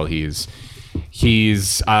can tell he's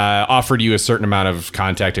offered you a certain amount of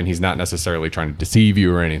contact, and he's not necessarily trying to deceive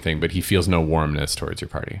you or anything, but he feels no warmness towards your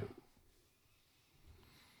party.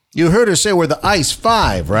 You heard her say we're the Ice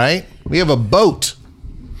 5, right? We have a boat.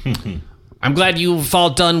 I'm glad you've all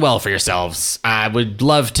done well for yourselves. I would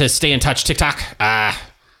love to stay in touch, TikTok.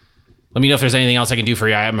 Let me know if there's anything else I can do for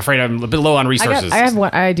you. I'm afraid I'm a bit low on resources.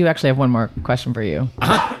 I do actually have one more question for you.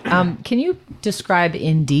 Can you describe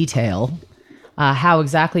in detail how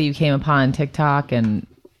exactly you came upon TikTok and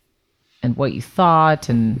what you thought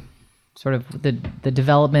and sort of the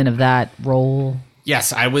development of that role?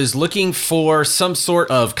 Yes, I was looking for some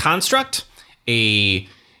sort of construct, a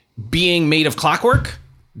being made of clockwork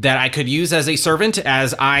that I could use as a servant,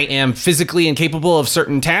 as I am physically incapable of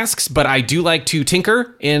certain tasks, but I do like to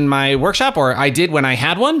tinker in my workshop, or I did when I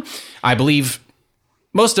had one. I believe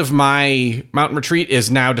most of my mountain retreat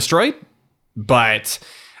is now destroyed, but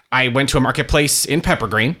I went to a marketplace in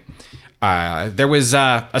Peppergreen. There was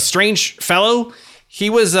a strange fellow.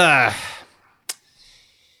 He was...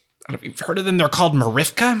 I don't know if you've heard of them. They're called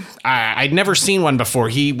Marifka. I'd never seen one before.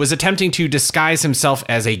 He was attempting to disguise himself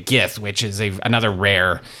as a Gith, which is another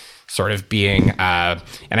rare sort of being. And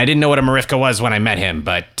I didn't know what a Marifka was when I met him,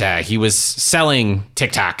 but he was selling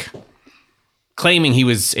TikTok, claiming he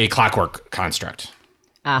was a clockwork construct.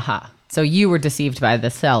 Aha. So you were deceived by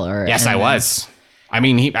the seller. Yes, I was. I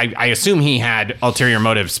mean, I assume he had ulterior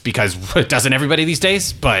motives because doesn't everybody these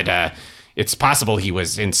days? But it's possible he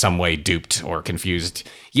was in some way duped or confused.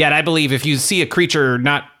 Yet I believe if you see a creature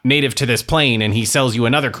not native to this plane and he sells you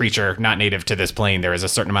another creature not native to this plane, there is a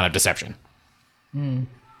certain amount of deception. You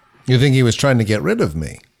think he was trying to get rid of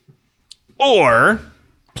me? Or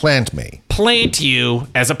Plant me. plant you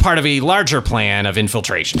as a part of a larger plan of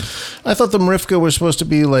infiltration. I thought the Marifka were supposed to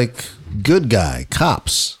be like good guy,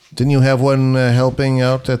 cops. Didn't you have one helping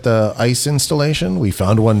out at the ice installation? We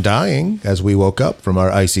found one dying as we woke up from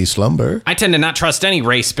our icy slumber. I tend to not trust any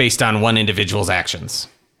race based on one individual's actions.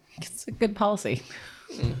 It's a good policy.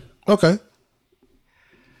 Okay.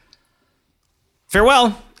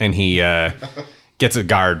 Farewell. And he gets a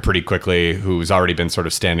guard pretty quickly who's already been sort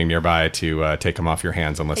of standing nearby to take him off your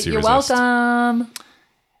hands unless you You're resist. welcome.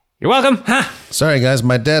 You're welcome. Huh. Sorry, guys.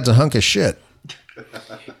 My dad's a hunk of shit.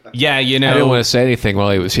 Yeah, you I didn't know, want to say anything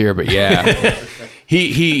while he was here, but yeah.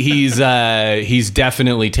 he's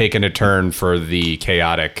definitely taken a turn for the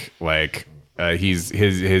chaotic. Like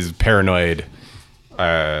his paranoid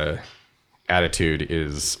attitude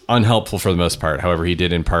is unhelpful for the most part. However, he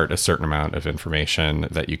did impart a certain amount of information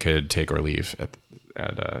that you could take or leave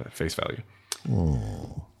at face value.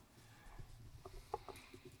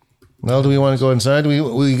 Well, do we want to go inside?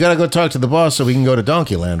 We got to go talk to the boss so we can go to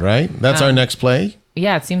Donkeyland, right? That's our next play.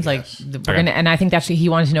 Yeah, it seems like we're gonna, and I think actually he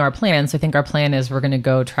wanted to know our plan. So I think our plan is we're gonna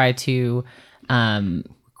go try to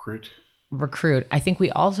recruit. I think we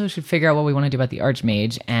also should figure out what we want to do about the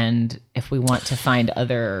Archmage and if we want to find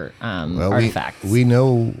other artifacts. We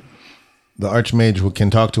know the Archmage can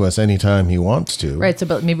talk to us anytime he wants to. Right. So,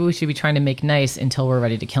 but maybe we should be trying to make nice until we're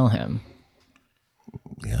ready to kill him.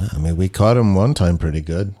 Yeah, I mean, we caught him one time pretty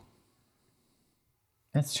good.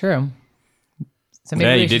 That's true. So maybe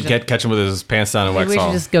Yeah, we you should did catch him with his pants down in maybe we should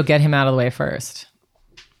Wexhall. just go get him out of the way first.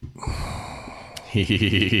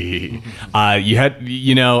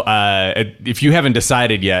 if you haven't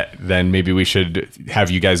decided yet, then maybe we should have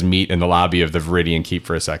you guys meet in the lobby of the Viridian Keep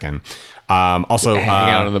for a second. Also, Hang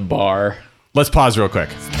out in the bar. let's pause real quick.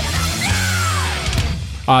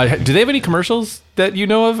 Do they have any commercials that you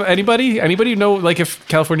know of? Anybody know, like, if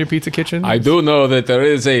California Pizza Kitchen? I do know that there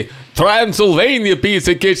is a Transylvania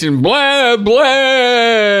Pizza Kitchen. Blah,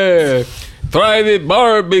 blah. Try the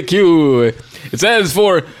barbecue. It says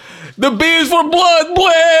for the B is for blood.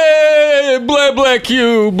 Blah, blah, blah,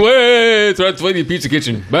 Q. Blah. Transylvania Pizza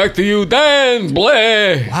Kitchen. Back to you, Dan. Blah.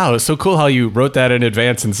 Wow, it's so cool how you wrote that in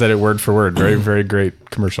advance and said it word for word. Very, very great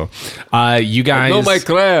commercial. You guys Know my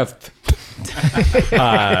craft.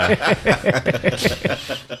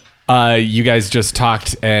 you guys just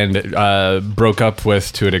talked and broke up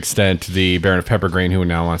with, to an extent, the Baron of Peppergreen, who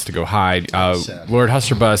now wants to go hide. Lord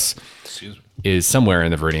Husterbus is somewhere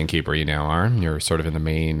in the Viridian Keep where you now are. You're sort of in the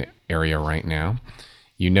main area right now.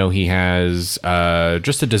 You know he has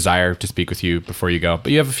just a desire to speak with you before you go,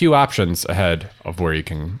 but you have a few options ahead of where you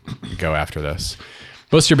can go after this.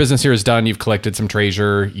 Most of your business here is done. You've collected some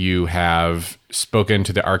treasure. You have spoken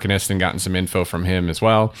to the Arcanist and gotten some info from him as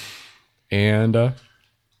well. And,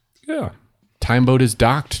 Time Boat is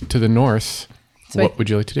docked to the north. So what would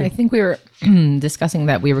you like to do? I think we were discussing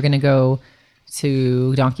that we were going to go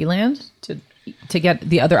to Donkeyland to get,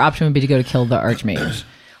 the other option would be to go to kill the Archmage.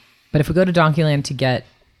 But if we go to Donkeyland to get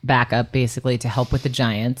backup, basically to help with the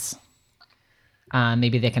giants,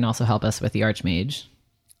 maybe they can also help us with the Archmage.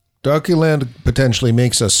 Donkeyland potentially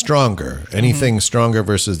makes us stronger. Anything stronger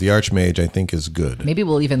versus the Archmage, I think, is good. Maybe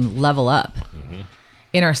we'll even level up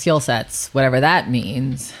in our skill sets, whatever that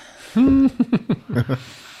means.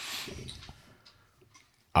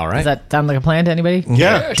 All right. Does that sound like a plan to anybody?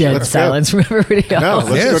 Yeah. Dead let's silence from everybody Go. No, else.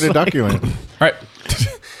 let's go to Donkeyland. All right.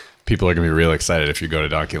 People are going to be real excited if you go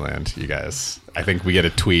to Donkeyland, you guys. I think we get a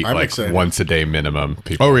tweet I'm like excited. once a day minimum.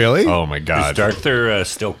 People. Oh, really? Oh, my Is God. Darkther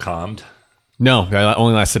still calmed? No, that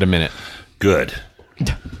only lasted a minute. Good.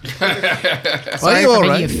 Sorry you for all making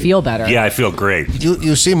right? you feel better. Yeah, I feel great.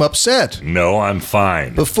 You seem upset. No, I'm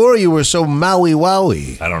fine. Before you were so Maui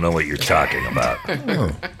Wowie. I don't know what you're talking about.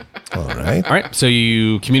 All right. All right. So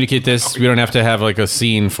you communicate this. We don't have to have like a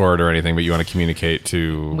scene for it or anything, but you want to communicate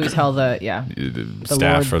to We tell the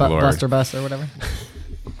staff Lord or the Lord. Buster Bus or whatever.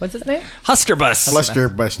 What's his name? Husterbus. Buster,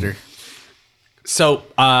 Buster. So,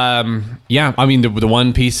 yeah, I mean, the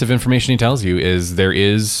one piece of information he tells you is there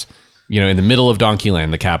is, in the middle of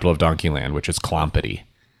Donkeyland, the capital of Donkeyland, which is Clompity.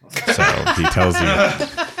 So he tells you.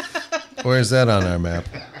 Where is that on our map?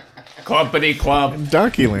 Clumpity clump.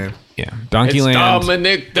 Donkeyland. Yeah, It's Donkeyland.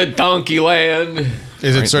 Dominic the Donkeyland.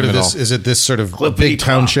 Is it Right sort in of the this? middle. Is it this sort of Clippity big clop.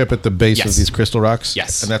 township at the base Yes. of these crystal rocks?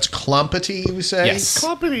 Yes. And that's Clompity, you say? Yes.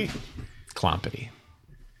 Company. Clompity.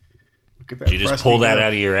 Did you just pull that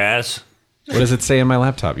out of your ass? What does it say in my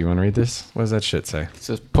laptop? You want to read this? What does that shit say? It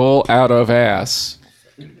says pull out of ass.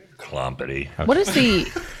 Clompity. What is the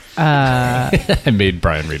I made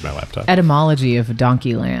Brian read my laptop. etymology of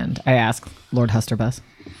Donkeyland? I asked Lord Husterbus.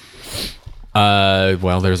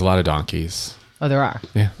 Well, there's a lot of donkeys. Oh, there are.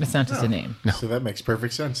 Yeah. It's not just a name. So that makes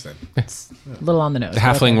perfect sense then. It's a little on the nose. The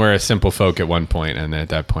halfling were a simple folk at one point, and at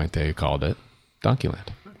that point they called it Donkeyland.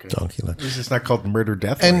 Donkeyland. This is not called Murder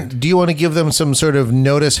Death. And do you want to give them some sort of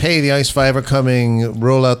notice? Hey, the Ice Five are coming.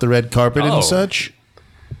 Roll out the red carpet Oh. and such.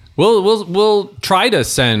 We'll try to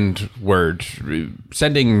send word.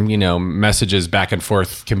 Sending messages back and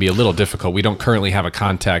forth can be a little difficult. We don't currently have a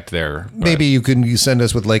contact there. but- Maybe you send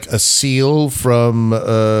us with like a seal from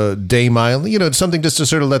Dame Island. Something just to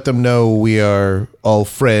sort of let them know we are all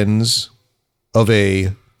friends of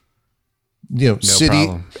a city.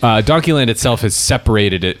 problem. Donkeyland itself has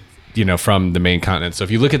separated it, from the main continent. So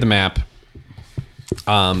if you look at the map,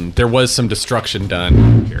 there was some destruction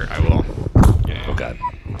done. Here, I will. Oh, God.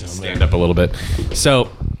 Just stand up a little bit. So,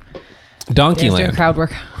 Dan's doing Donkeyland. crowd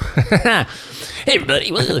work. Hey, everybody.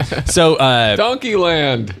 So,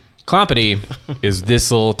 Donkeyland. Clompity is this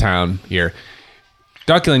little town here.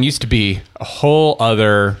 Donkeyland used to be a whole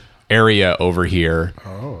other area over here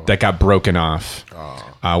that got broken off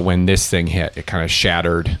when this thing hit. It kind of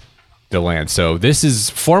shattered the land. So this is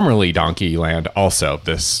formerly Donkeyland also,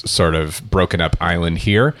 this sort of broken up island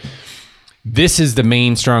here. This is the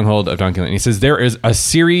main stronghold of Donkeyland. He says there is a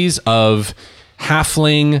series of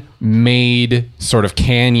halfling-made sort of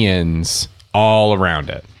canyons all around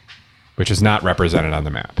it, which is not represented on the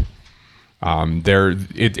map.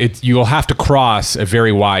 You will have to cross a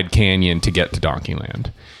very wide canyon to get to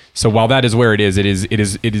Donkeyland. So while that is where it is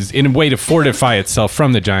in a way to fortify itself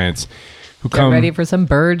from the giants who Get come. ready for some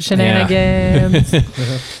bird shenanigans.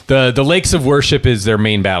 The Lakes of Worship is their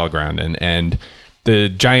main battleground, and the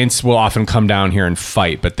giants will often come down here and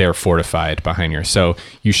fight, but they're fortified behind here. So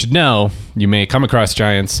you should know, you may come across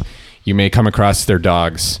giants, you may come across their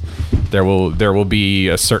dogs. There will be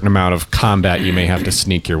a certain amount of combat you may have to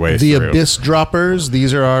sneak your way The through. Abyss Droppers,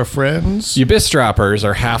 these are our friends. The Abyss Droppers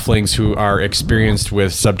are halflings who are experienced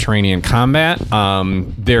with subterranean combat.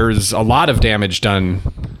 There's a lot of damage done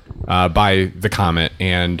by the comet,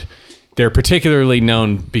 and they're particularly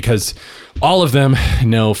known because all of them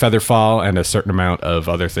know Featherfall and a certain amount of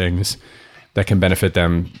other things that can benefit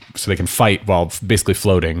them, so they can fight while basically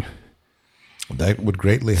floating. That would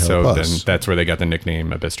greatly help So us. then that's where they got the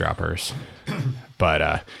nickname Abyss Droppers.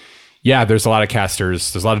 But yeah, there's a lot of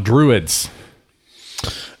casters. There's a lot of druids.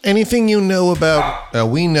 Anything you know about?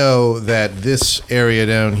 We know that this area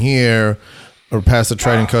down here, or past the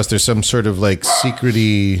Trident Coast, there's some sort of like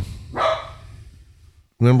secrety.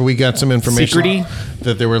 Remember, we got some information Secrety?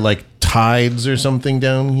 that there were like tides or something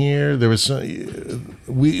down here. There was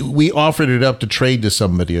we offered it up to trade to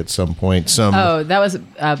somebody at some point. Oh, that was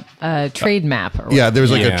a trade map. Or Yeah, there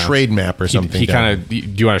was like Yeah. a trade map or something. He down- kind of. Do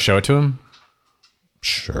you want to show it to him?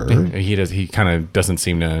 sure. He does. He kind of doesn't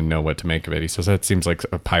seem to know what to make of it. He says that seems like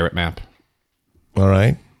a pirate map. All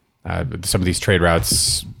right. Some of these trade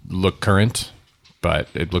routes look current, but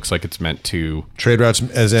it looks like it's meant to Trade routes,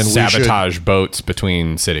 as in sabotage boats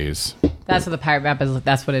between cities. That's what the pirate map is.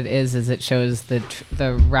 That's what it is. Is it shows the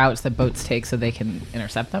routes that boats take so they can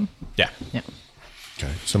intercept them. Yeah. Yeah.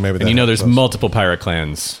 Okay, so maybe And you know, helps there's us. multiple pirate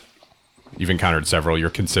clans. You've encountered several. You're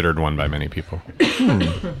considered one by many people.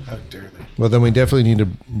 Well, then we definitely need to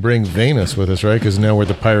bring Venus with us, right? Because now we're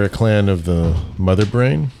the pirate clan of the Mother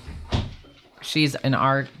Brain. She's in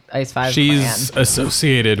our Ice 5 She's clan.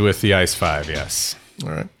 associated with the Ice 5, yes. All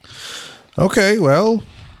right. Okay, well,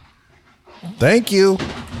 thank you.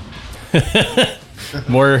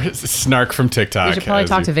 More snark from TikTok. We should probably as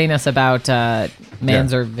talk you- to Venus about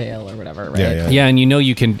Manzurvale or whatever, right? Yeah, yeah. Yeah, and you know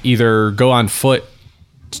you can either go on foot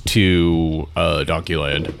to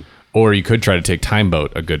Donkeyland, or you could try to take Time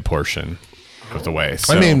Boat a good portion of the way.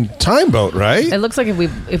 So, I mean, time boat, right? It looks like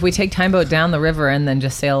if we take Time Boat down the river and then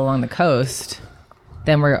just sail along the coast,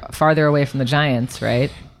 then we're farther away from the giants, right?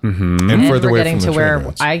 and And further we're away getting from to the where trade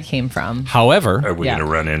routes. I came from. however, Are we Yeah. going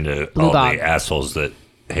to run into Blue all Bog. the assholes that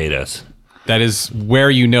hate us? that is where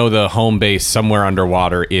you know the home base somewhere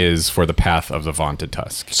underwater is for the Path of the Vaunted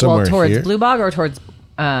Tusk. Somewhere Well, towards here. Blue Bog or towards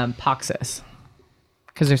Poxus?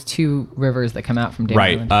 Because there's two rivers that come out from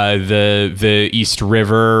Right. Donkeyland. The East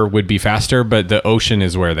River would be faster, but the ocean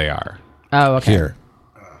is where they are. Oh, okay. Here.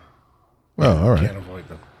 Oh, all right. Can't avoid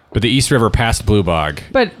them. But the East River past Blue Bog,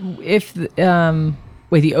 But if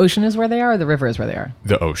wait, the ocean is where they are, or the river is where they are.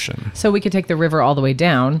 the ocean. So we could take the river all the way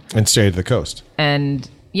down, And stay to the coast. and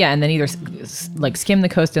and then either like skim the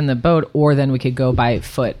coast in the boat, or then we could go by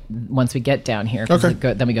foot once we get down here. 'Cause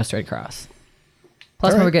Okay. then we go straight across.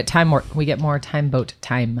 Plus, All when right. we get more time boat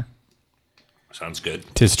time. Sounds good.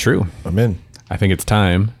 'Tis true. I'm in. I think it's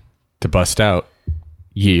time to bust out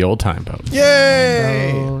ye old Time Boat.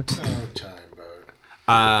 Yay! Boat.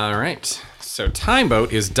 All right. So Time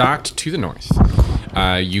Boat is docked to the north.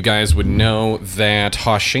 You guys would know that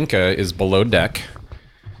Hoshinka is below deck.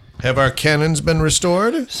 Have our cannons been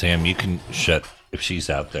restored? Sam, you can shut if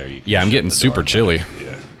she's out there. You can Yeah, I'm shut getting the super door. chilly.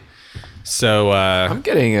 Yeah. So I'm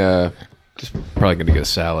getting just probably gonna get a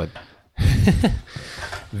salad.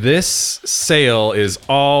 this sail is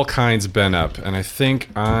all kinds bent up, and I think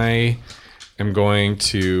I am going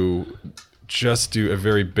to just do a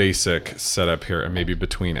very basic setup here, and maybe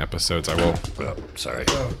between episodes I will Oh, sorry.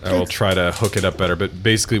 I will try to hook it up better. But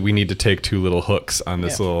basically, we need to take two little hooks on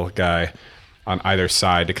this little guy on either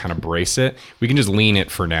side to kind of brace it. We can just lean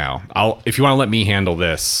it for now. If you want to let me handle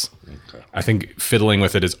this. I think fiddling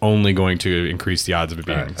with it is only going to increase the odds of it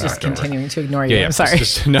being Just knocked over. continuing to ignore you. Yeah, I'm sorry.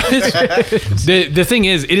 no, the thing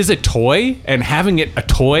is, it is a toy, and having it a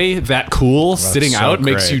toy that cool sitting so out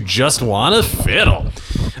makes great. you just want to fiddle.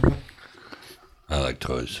 I like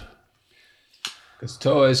toys. Because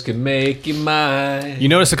toys can make you mine. You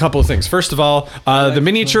notice a couple of things. First of all, the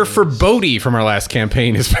miniature for Bodhi from our last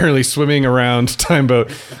campaign is apparently swimming around Time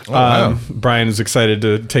Boat. wow. Brian is excited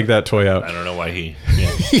to take that toy out. I don't know why he.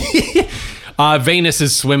 Yeah. Venus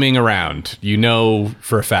is swimming around. You know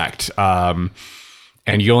for a fact. And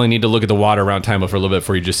you only need to look at the water around Time Boat for a little bit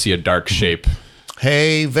before you just see a dark shape.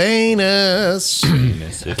 Hey, Venus.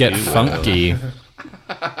 If Get you funky.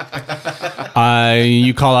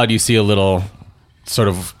 You call out, you see a little sort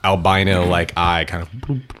of albino-like eye kind of.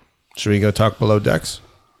 Boop. Should we go talk below decks?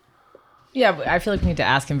 Yeah, but I feel like we need to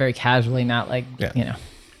ask him very casually, not like But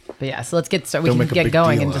yeah, so let's get started. We Don't can make a get big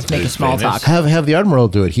going deal and out just of make a it. small Venus. talk. Have the Admiral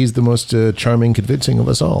do it. He's the most charming, convincing of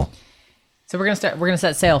us all. So we're gonna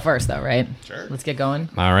set sail first, though, right? Sure. Let's get going.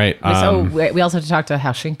 All right. We also have to talk to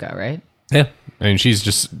Hashinka, right? Yeah. I mean,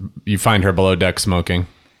 you find her below deck smoking.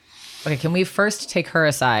 Okay, can we first take her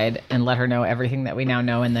aside and let her know everything that we now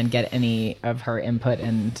know, and then get any of her input?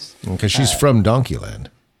 And Because she's from Donkeyland.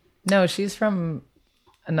 no, she's from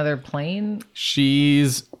another plane.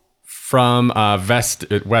 She's from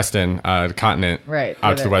Weston continent, Right,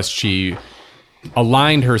 out to the west. She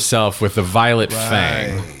aligned herself with the Violet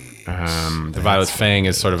Fang. The Violet Fang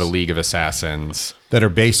is sort of a league of assassins That are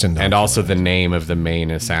based in Donkeyland. and also the name of the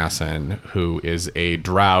main assassin, who is a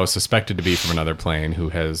drow suspected to be from another plane, who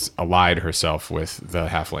has allied herself with the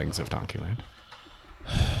halflings of Donkeyland.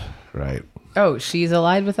 Right. Oh, she's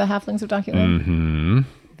allied with the halflings of Donkeyland? Mm-hmm.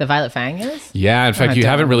 The Violet Fang is? Yeah, in fact, you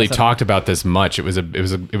haven't really What's up? talked about this much. It was,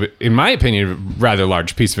 in my opinion, a rather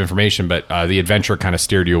large piece of information, but the adventure kind of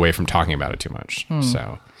steered you away from talking about it too much.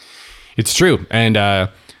 So it's true. And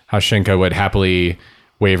Hashinka would happily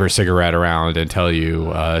wave her cigarette around and tell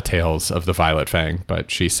you tales of the Violet Fang. But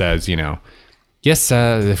she says, yes,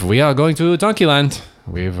 if we are going to Donkeyland,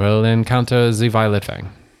 we will encounter the Violet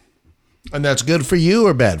Fang. And that's good for you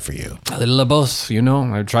or bad for you? A little of both,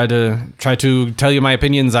 I try to tell you my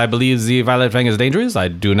opinions. I believe the Violet Fang is dangerous. I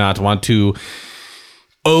do not want to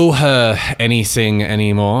owe her anything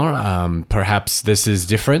anymore. Perhaps this is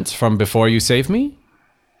different from before you saved me.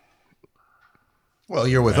 Well,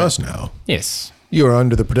 you're with us now. Yes. You are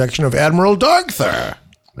under the protection of Admiral Darkther.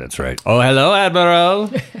 That's right. Oh, hello,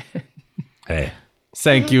 Admiral. Hey.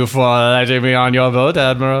 Thank you for letting me on your boat,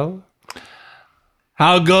 Admiral.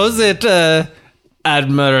 How goes it,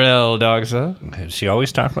 Admiral Dogsa? Has she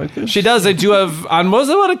always talked like this? She does. And you have, on most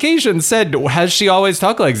of one occasion, said, has she always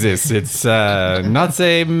talked like this? It's not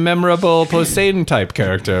a memorable Posseidon type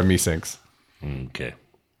character, methinks. Okay.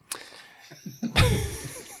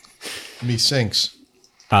 Methinks.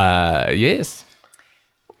 Yes.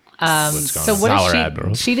 So what Sour is she?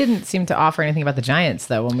 Admiral. She didn't seem to offer anything about the giants,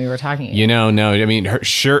 though, when we were talking. No. I mean,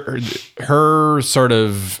 her sort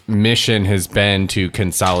of mission has been to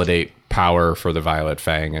consolidate power for the Violet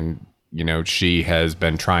Fang. And, she has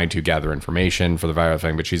been trying to gather information for the Violet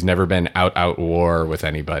Fang, but she's never been out war with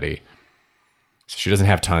anybody. So she doesn't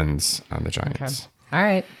have tons on the giants. Okay. All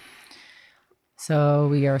right. So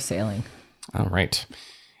we are sailing. All right.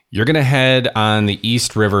 You're going to head on the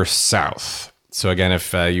East River south. So again,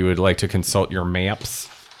 if you would like to consult your maps,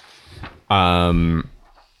 what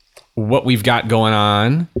we've got going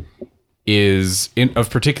on is, of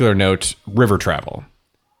particular note, river travel.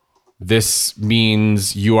 This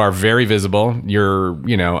means you are very visible. You're,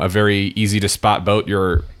 a very easy to spot boat.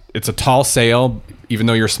 It's a tall sail, even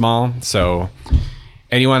though you're small. So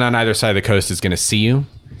anyone on either side of the coast is going to see you.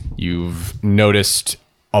 You've noticed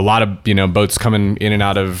a lot of, boats coming in and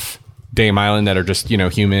out of Dame Island that are just,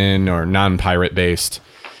 human or non-pirate based.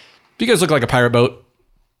 You guys look like a pirate boat.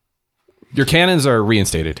 Your cannons are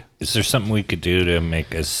reinstated. Is there something we could do to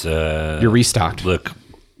make us You're restocked. look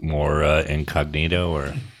more incognito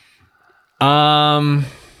or Right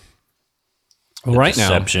now,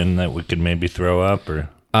 deception that we could maybe throw up or?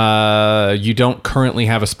 you don't currently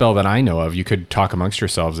have a spell that I know of. You could talk amongst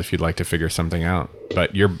yourselves if you'd like to figure something out.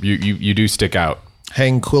 But you do stick out.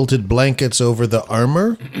 Hang quilted blankets over the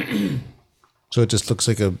armor. So it just looks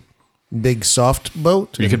like a big soft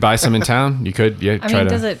boat. You could buy some in town. You could,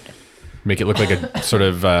 Does it make it look like a sort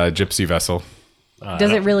of gypsy vessel.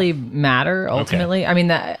 does it really matter ultimately? I mean,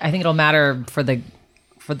 I think it'll matter for the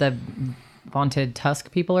vaunted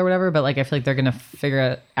Tusk people or whatever. But I feel like they're gonna figure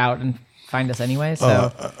it out and find us anyway.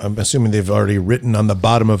 So I'm assuming they've already written on the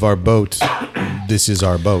bottom of our boat, this is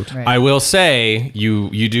our boat. Right. I will say you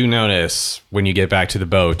do notice when you get back to the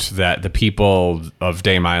boat that the people of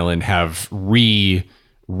Dame Island have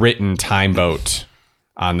rewritten time boat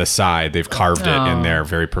on the side. They've carved it in there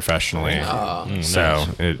very professionally. So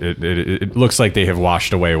it looks like they have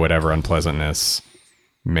washed away whatever unpleasantness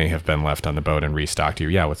may have been left on the boat and restocked you.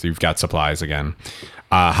 Yeah, you've got supplies again.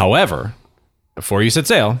 However, before you set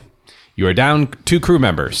sail, you are down 2 crew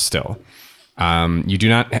members still. You do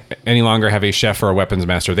not any longer have a chef or a weapons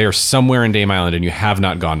master. They are somewhere in Dame Island, and you have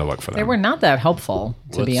not gone to look for them. they were not that helpful,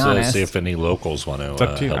 to be honest. See if any locals want to. It's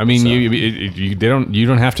up to you. I mean, you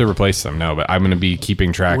don't have to replace them. No, but I'm going to be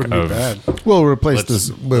keeping track Wouldn't be of. bad. We'll replace Let's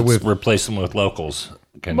this with replace them with locals.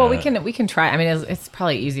 Well, we can try. I mean, it's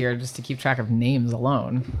probably easier just to keep track of names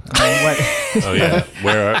alone. I mean, what? Oh yeah,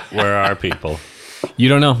 where are people? You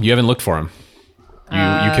don't know. You haven't looked for them.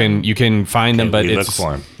 You can find them, but we it's look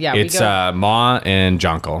for 'em. Yeah, we it's go- Ma and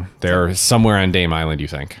Jonkel. They're somewhere on Dame Island. You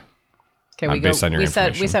think? Okay, we based on your we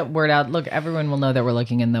information. set word out. Look, everyone will know that we're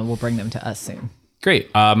looking, and then we'll bring them to us soon. Great.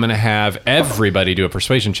 I'm going to have everybody do a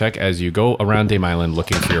persuasion check as you go around Dame Island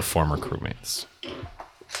looking for your former crewmates.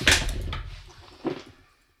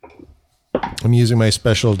 I'm using my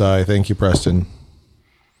special die. Thank you, Preston.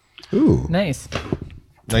 Ooh, Nice.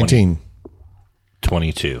 19.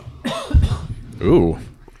 22. Ooh.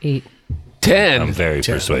 8. 10. I'm very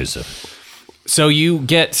persuasive. So you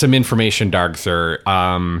get some information, Dargthur.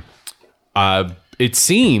 It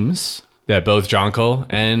seems that both Jonkel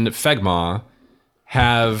and Fegmaw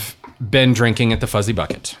have been drinking at the Fuzzy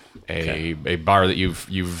Bucket, a bar that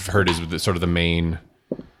you've heard is sort of the main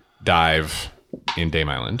dive in Dame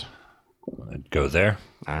Island. I'd go there.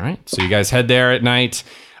 All right, so you guys head there at night.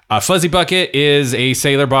 Fuzzy Bucket is a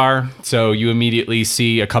sailor bar, so you immediately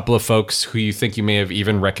see a couple of folks who you think you may have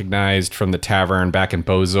even recognized from the tavern back in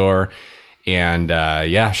Bozor. And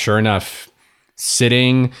yeah, sure enough,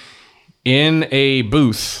 sitting in a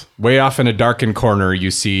booth way off in a darkened corner,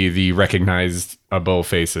 you see the recognizable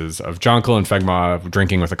faces of Jonkel and Fegmaw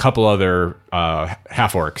drinking with a couple other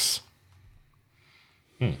half-orcs.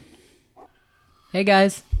 Hey,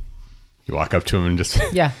 guys. You walk up to them and just...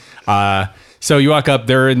 Yeah. So you walk up,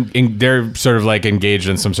 they're sort of like engaged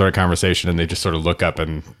in some sort of conversation, and they just sort of look up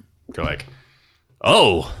and go like,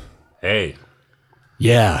 Oh, hey.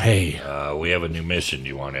 yeah, hey. We have a new mission.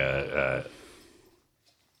 You want to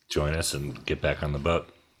join us and get back on the boat?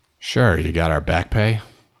 Sure, you got our back pay.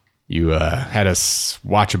 You had us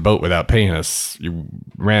watch a boat without paying us. You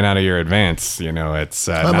ran out of your advance. You know, it's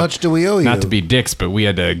How much do we owe you? Not to be dicks, but we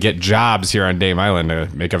had to get jobs here on Dame Island to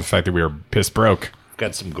make up the fact that we were piss broke.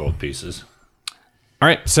 Got some gold pieces. All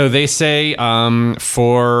right, so they say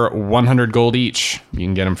for 100 gold each, you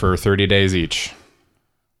can get them for 30 days each.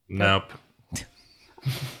 Nope.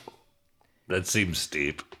 That seems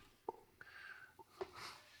steep.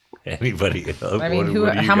 Anybody else? I mean,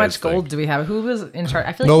 how much gold do we have? Who was in charge?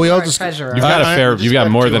 I feel like No, we you're all our just- treasurer. You've got a fair. You've got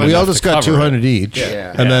more than We all enough just to got cover it. 200 each,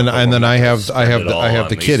 and then I have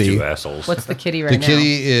the kitty. What's the kitty right The now?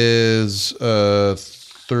 kitty is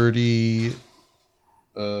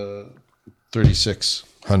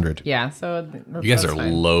 3,600. Yeah, so You guys are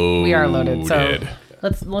loaded. We are loaded. So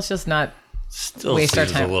let's just not. Still waste our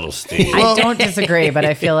seems time. a little steep. I don't disagree, but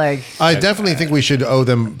I feel like I definitely think we should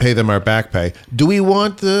pay them our back pay. Do we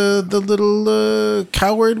want the little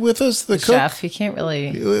coward with us, the cook? chef, he can't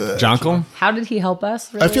really. Jonkel? How did he help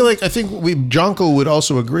us? Really? I think Jonko would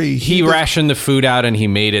also agree. He rationed the food out and he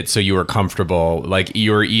made it so you were comfortable, like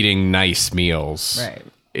you were eating nice meals. Right.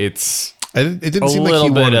 It It didn't a seem like little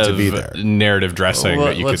he bit wanted of to be there. narrative dressing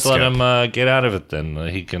that you could Let's skip. let him get out of it then.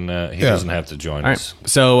 He can. He doesn't have to join All us. right.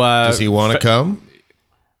 So Does he want to come?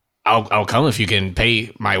 I'll come if you can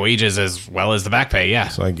pay my wages as well as the back pay. Yeah.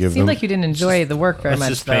 So I give Seemed them. like you didn't enjoy the work very Let's much.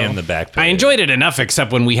 just pay him though. the back pay. I enjoyed it enough,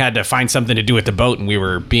 except when we had to find something to do with the boat and we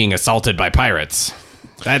were being assaulted by pirates.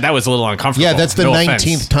 That was a little uncomfortable. Yeah, that's the No 19th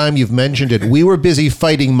offense. time you've mentioned it. We were busy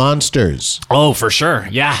fighting monsters, Oh, for sure.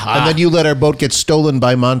 Yeah. and then you let our boat get stolen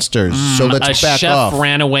by monsters. So a let's back chef off.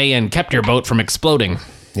 ran away and kept your boat from exploding.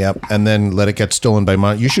 Yep, and then let it get stolen by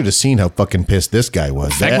monsters. You should have seen how fucking pissed this guy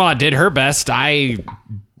was. Fegmaw did her best. I,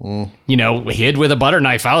 hid with a butter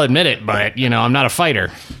knife. I'll admit it, but I'm not a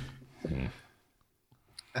fighter.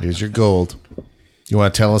 Here's your gold. You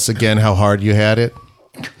want to tell us again how hard you had it?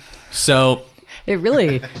 So It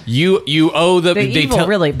really. you owe the evil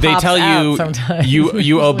really they pops tell you out sometimes.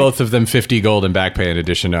 you owe both of them 50 gold in back pay in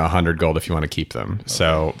addition to 100 gold if you want to keep them.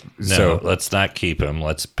 So No, let's not keep him.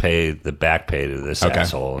 Let's pay the back pay to this Okay.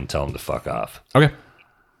 asshole and tell him to fuck off. okay.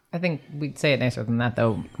 I think we'd say it nicer than that,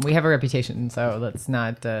 though. We have a reputation, so let's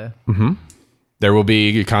not. There will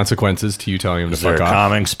be consequences to you telling him to Is there fuck a off.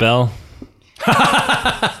 calming spell?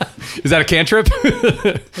 Is that a cantrip?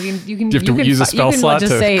 You can Do you have to use a spell slot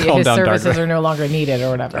just to say if calm his down services Darkrai? are no longer needed or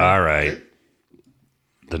whatever. All right.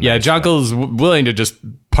 Yeah, Jonkel's willing to just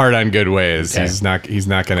part on good ways. Okay. He's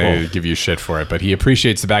not going to give you shit for it, but he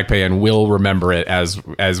appreciates the back pay and will remember it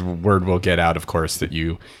as word will get out, of course, that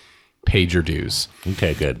you paid your dues.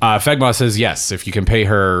 Okay, good. Fegmaw says yes, if you can pay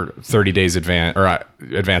her 30 days advance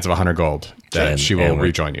of 100 gold, that she will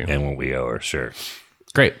rejoin you. And when we owe her, sure.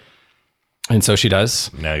 Great. And so she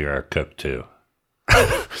does. Now you're our cook, too.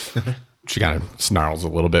 She kind of snarls a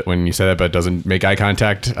little bit when you say that, but doesn't make eye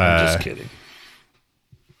contact. Just kidding.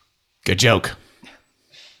 Good joke.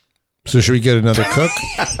 So should we get another cook?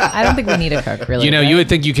 I don't think we need a cook, really. You right? would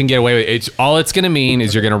think you can get away with it. All it's going to mean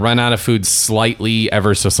is you're going to run out of food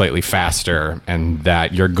ever so slightly faster, and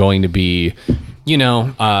that you're going to be,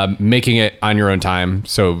 making it on your own time.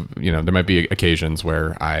 So, there might be occasions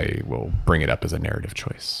where I will bring it up as a narrative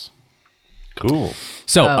choice. Cool.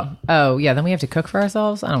 So, Oh, yeah. Then we have to cook for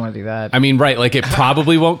ourselves. I don't want to do that. I mean, right, like it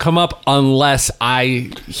probably won't come up unless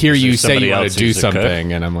I hear you say somebody you want else to do who's a cook?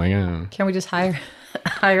 something, and I'm like, oh. Can't we just hire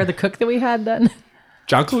the cook that we had then?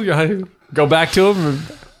 Jonkel, you go back to him.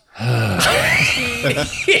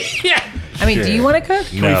 I mean, do you want to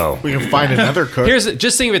cook? No. We can find another cook.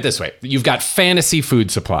 Just think of it this way: you've got fantasy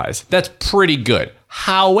food supplies. That's pretty good.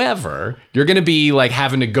 However, you're going to be like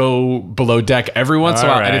having to go below deck every once in a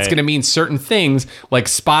while, and it's right. going to mean certain things like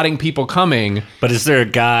spotting people coming. But is there a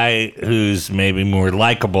guy who's maybe more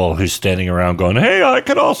likable who's standing around going, "Hey, I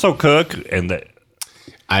could also cook"? And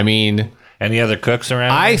I mean, any other cooks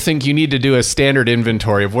around? I think you need to do a standard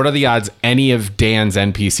inventory of what are the odds any of Dan's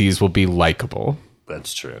NPCs will be likable.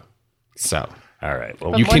 That's true. So, All right.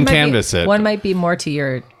 Well, You One can might be- canvas it. One might be more to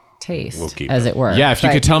your taste, We'll keep as it. it were. yeah, if you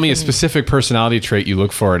But could tell me a specific personality trait you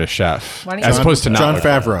look for in a chef, Why don't as you- opposed to not. John look-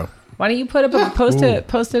 Favreau. Why don't you put up a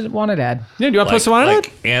post-it wanted ad? Yeah, do you want to post one on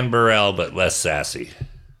like Anne Burrell, but less sassy.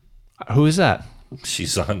 it? Who is that?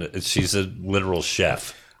 She's a literal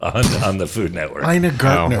chef on the Food Network. Ina Oh,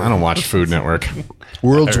 Gartner. I don't watch Food Network.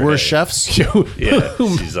 World's All right. worst chefs. Yeah,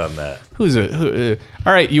 she's on that. Who's it?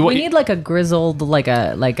 All right, you We need like a grizzled, like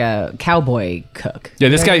a cowboy cook. Yeah,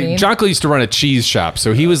 You this know what guy I mean? Jonkel used to run a cheese shop,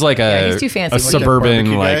 so he was like Yeah, he's too fancy. a Like that suburban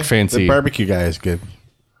Barbecue like guy? fancy. The barbecue guy is good.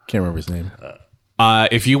 Can't remember his name.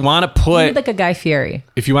 If you want to We put need like a Guy Fieri.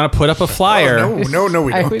 up a flyer, No,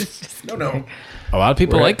 we I don't. was just No. a lot of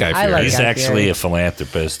people like Guy I Fieri. like He's Guy actually Fieri. a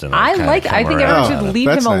philanthropist. And I kinda like. come I think around. everyone should leave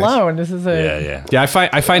him that's nice. alone. This is a. Yeah. Yeah,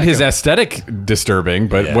 I find his aesthetic disturbing,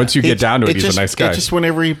 but Yeah. once you get down to it, he's just, a nice guy. It just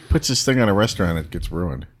whenever he puts his thing on a restaurant, it gets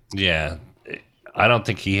ruined. Yeah. I don't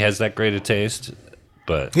think he has that great a taste,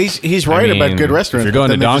 but He's right I mean, about good restaurants. If you're going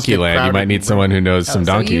to but then they just get Donkeyland, you crowded might need and someone who knows some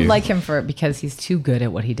So donkeys. you like him for because he's too good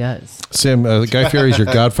at what he does. Sam, Guy Fieri's your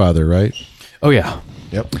godfather, right? Oh yeah,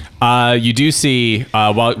 Yep. you do see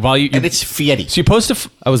while you And it's Fieri. so you post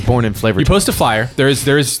I was born in flavor. you post a flyer. There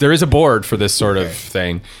is a board for this sort of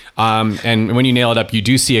thing. And when you nail it up, you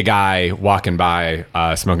do see a guy walking by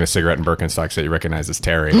smoking a cigarette in Birkenstocks that you recognize as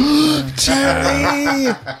Terry.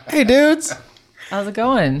 Hey, dudes. How's it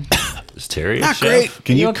going? is Terry a chef?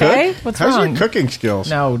 Can You you okay? cook? What's How's wrong? your cooking skills?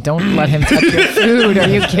 No, don't let him touch your food. Are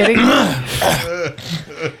you kidding me?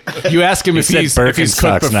 You ask him He if said he's cooked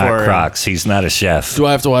Birkenstocks, before. not Crocs. He's not a chef. Do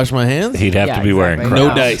I have to wash my hands? He'd have Yeah, to be wearing exactly.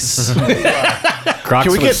 Crocs. No dice. Crocs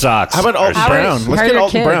Can we with get socks. How about are Alton safe. Brown? How Let's are get your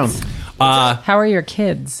Alton Brown. kids? How are your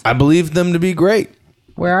kids? I believe them to be great.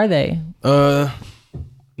 Where are they? I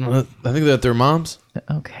think that they're moms.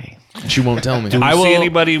 Okay. She won't tell me. Do we I see will-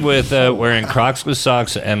 anybody with wearing Crocs with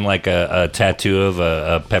socks and like a tattoo of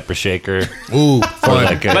a pepper shaker? Ooh, Or fun.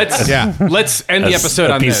 like a, Let's end the episode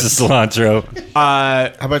a on piece this. of cilantro.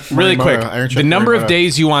 How about Really Morimoto? quick, Iron the Chef number of Morimoto?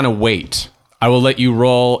 days you want to wait, I will let you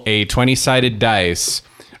roll a 20-sided dice.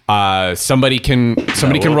 Somebody can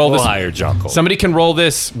roll we'll this. hire Jonkel. Somebody can roll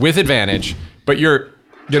this with advantage, but you're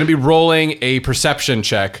going to be rolling a perception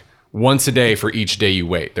check once a day for each day you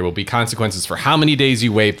wait. There will be consequences for how many days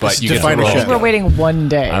you wait, but Just you get to define a roll. chef. We're waiting one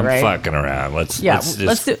day, I'm right? fucking around. Let's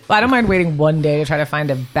let's do. I don't mind waiting one day to try to find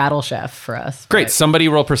a battle chef for us. Great. but- Somebody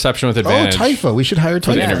roll perception with Oh, advantage Typho. We should hire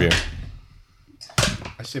for the Typho. interview.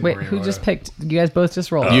 I say Wait, Morimoto. who just picked? You guys both just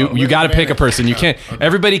rolled. You got to pick a person. You can't.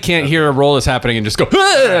 Everybody can't hear a roll is happening and just go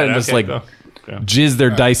and just okay, like go. jizz their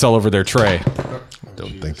dice all over their tray. I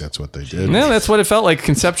don't think that's what they did. No, that's what it felt like Why do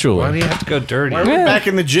conceptually. you have to go dirty? We're back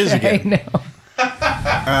in the jizz I again.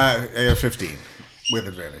 know. 15 with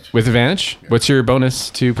advantage. With advantage, what's your bonus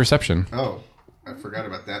to perception? Oh, I forgot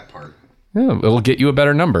about that part. Yeah, it'll get you a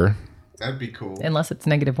better number. That'd be cool. Unless it's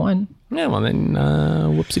 -1. Yeah, well then,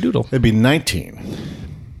 whoopsie doodle. It'd be 19.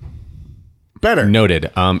 Better. Noted.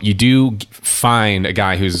 You do find a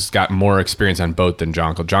guy who's got more experience on boat than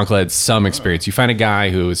Jonkel. Jonkel had some experience. You find a guy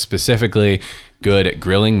who is specifically good at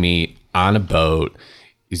grilling meat on a boat.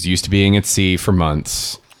 He's used to being at sea for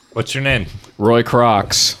months. What's your name? Roy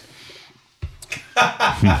Crocs.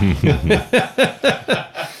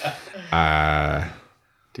 I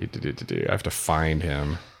have to find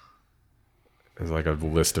him. There's like a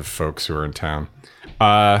list of folks who are in town.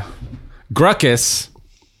 Gruckus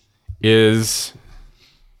is.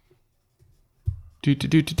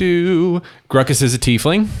 Gruckus is a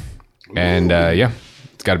tiefling. And yeah,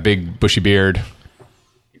 it's got a big bushy beard.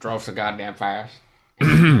 He drove so goddamn fast.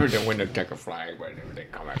 The window took a flag, but it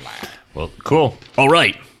didn't come at last. Well, cool. All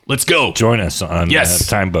right, let's go. Join us on Yes.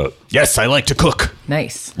 Time Boat. Yes, I like to cook.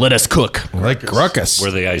 Nice. Let us cook. Like Gruckus. We're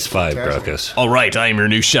the Ice 5, Gruckus. All right, I am your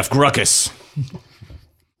new chef, Gruckus.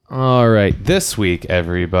 All right, this week,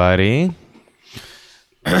 everybody.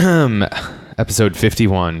 episode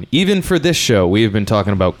 51. Even for this show, we have been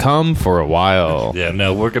talking about cum for a while. Yeah,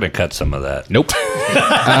 no, we're going to cut some of that. Nope.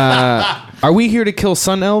 Are we here to kill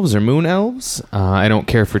sun elves or moon elves? I don't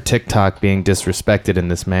care for TikTok being disrespected in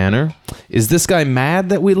this manner. Is this guy mad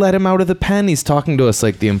that we let him out of the pen? He's talking to us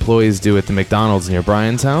like the employees do at the McDonald's near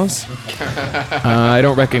Brian's house. I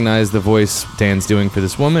don't recognize the voice Dan's doing for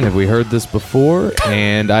this woman. Have we heard this before?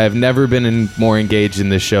 And I have never been more engaged in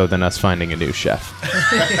this show than us finding a new chef.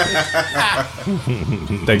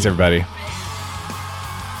 Thanks, everybody.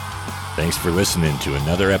 Thanks for listening to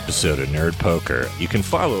another episode of Nerd Poker. You can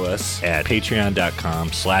follow us at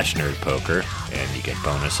patreon.com/nerdpoker, and you get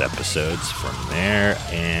bonus episodes from there.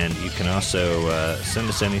 And you can also send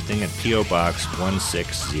us anything at P.O. Box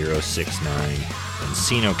 16069,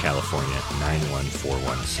 Encino, California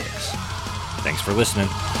 91416. Thanks for listening.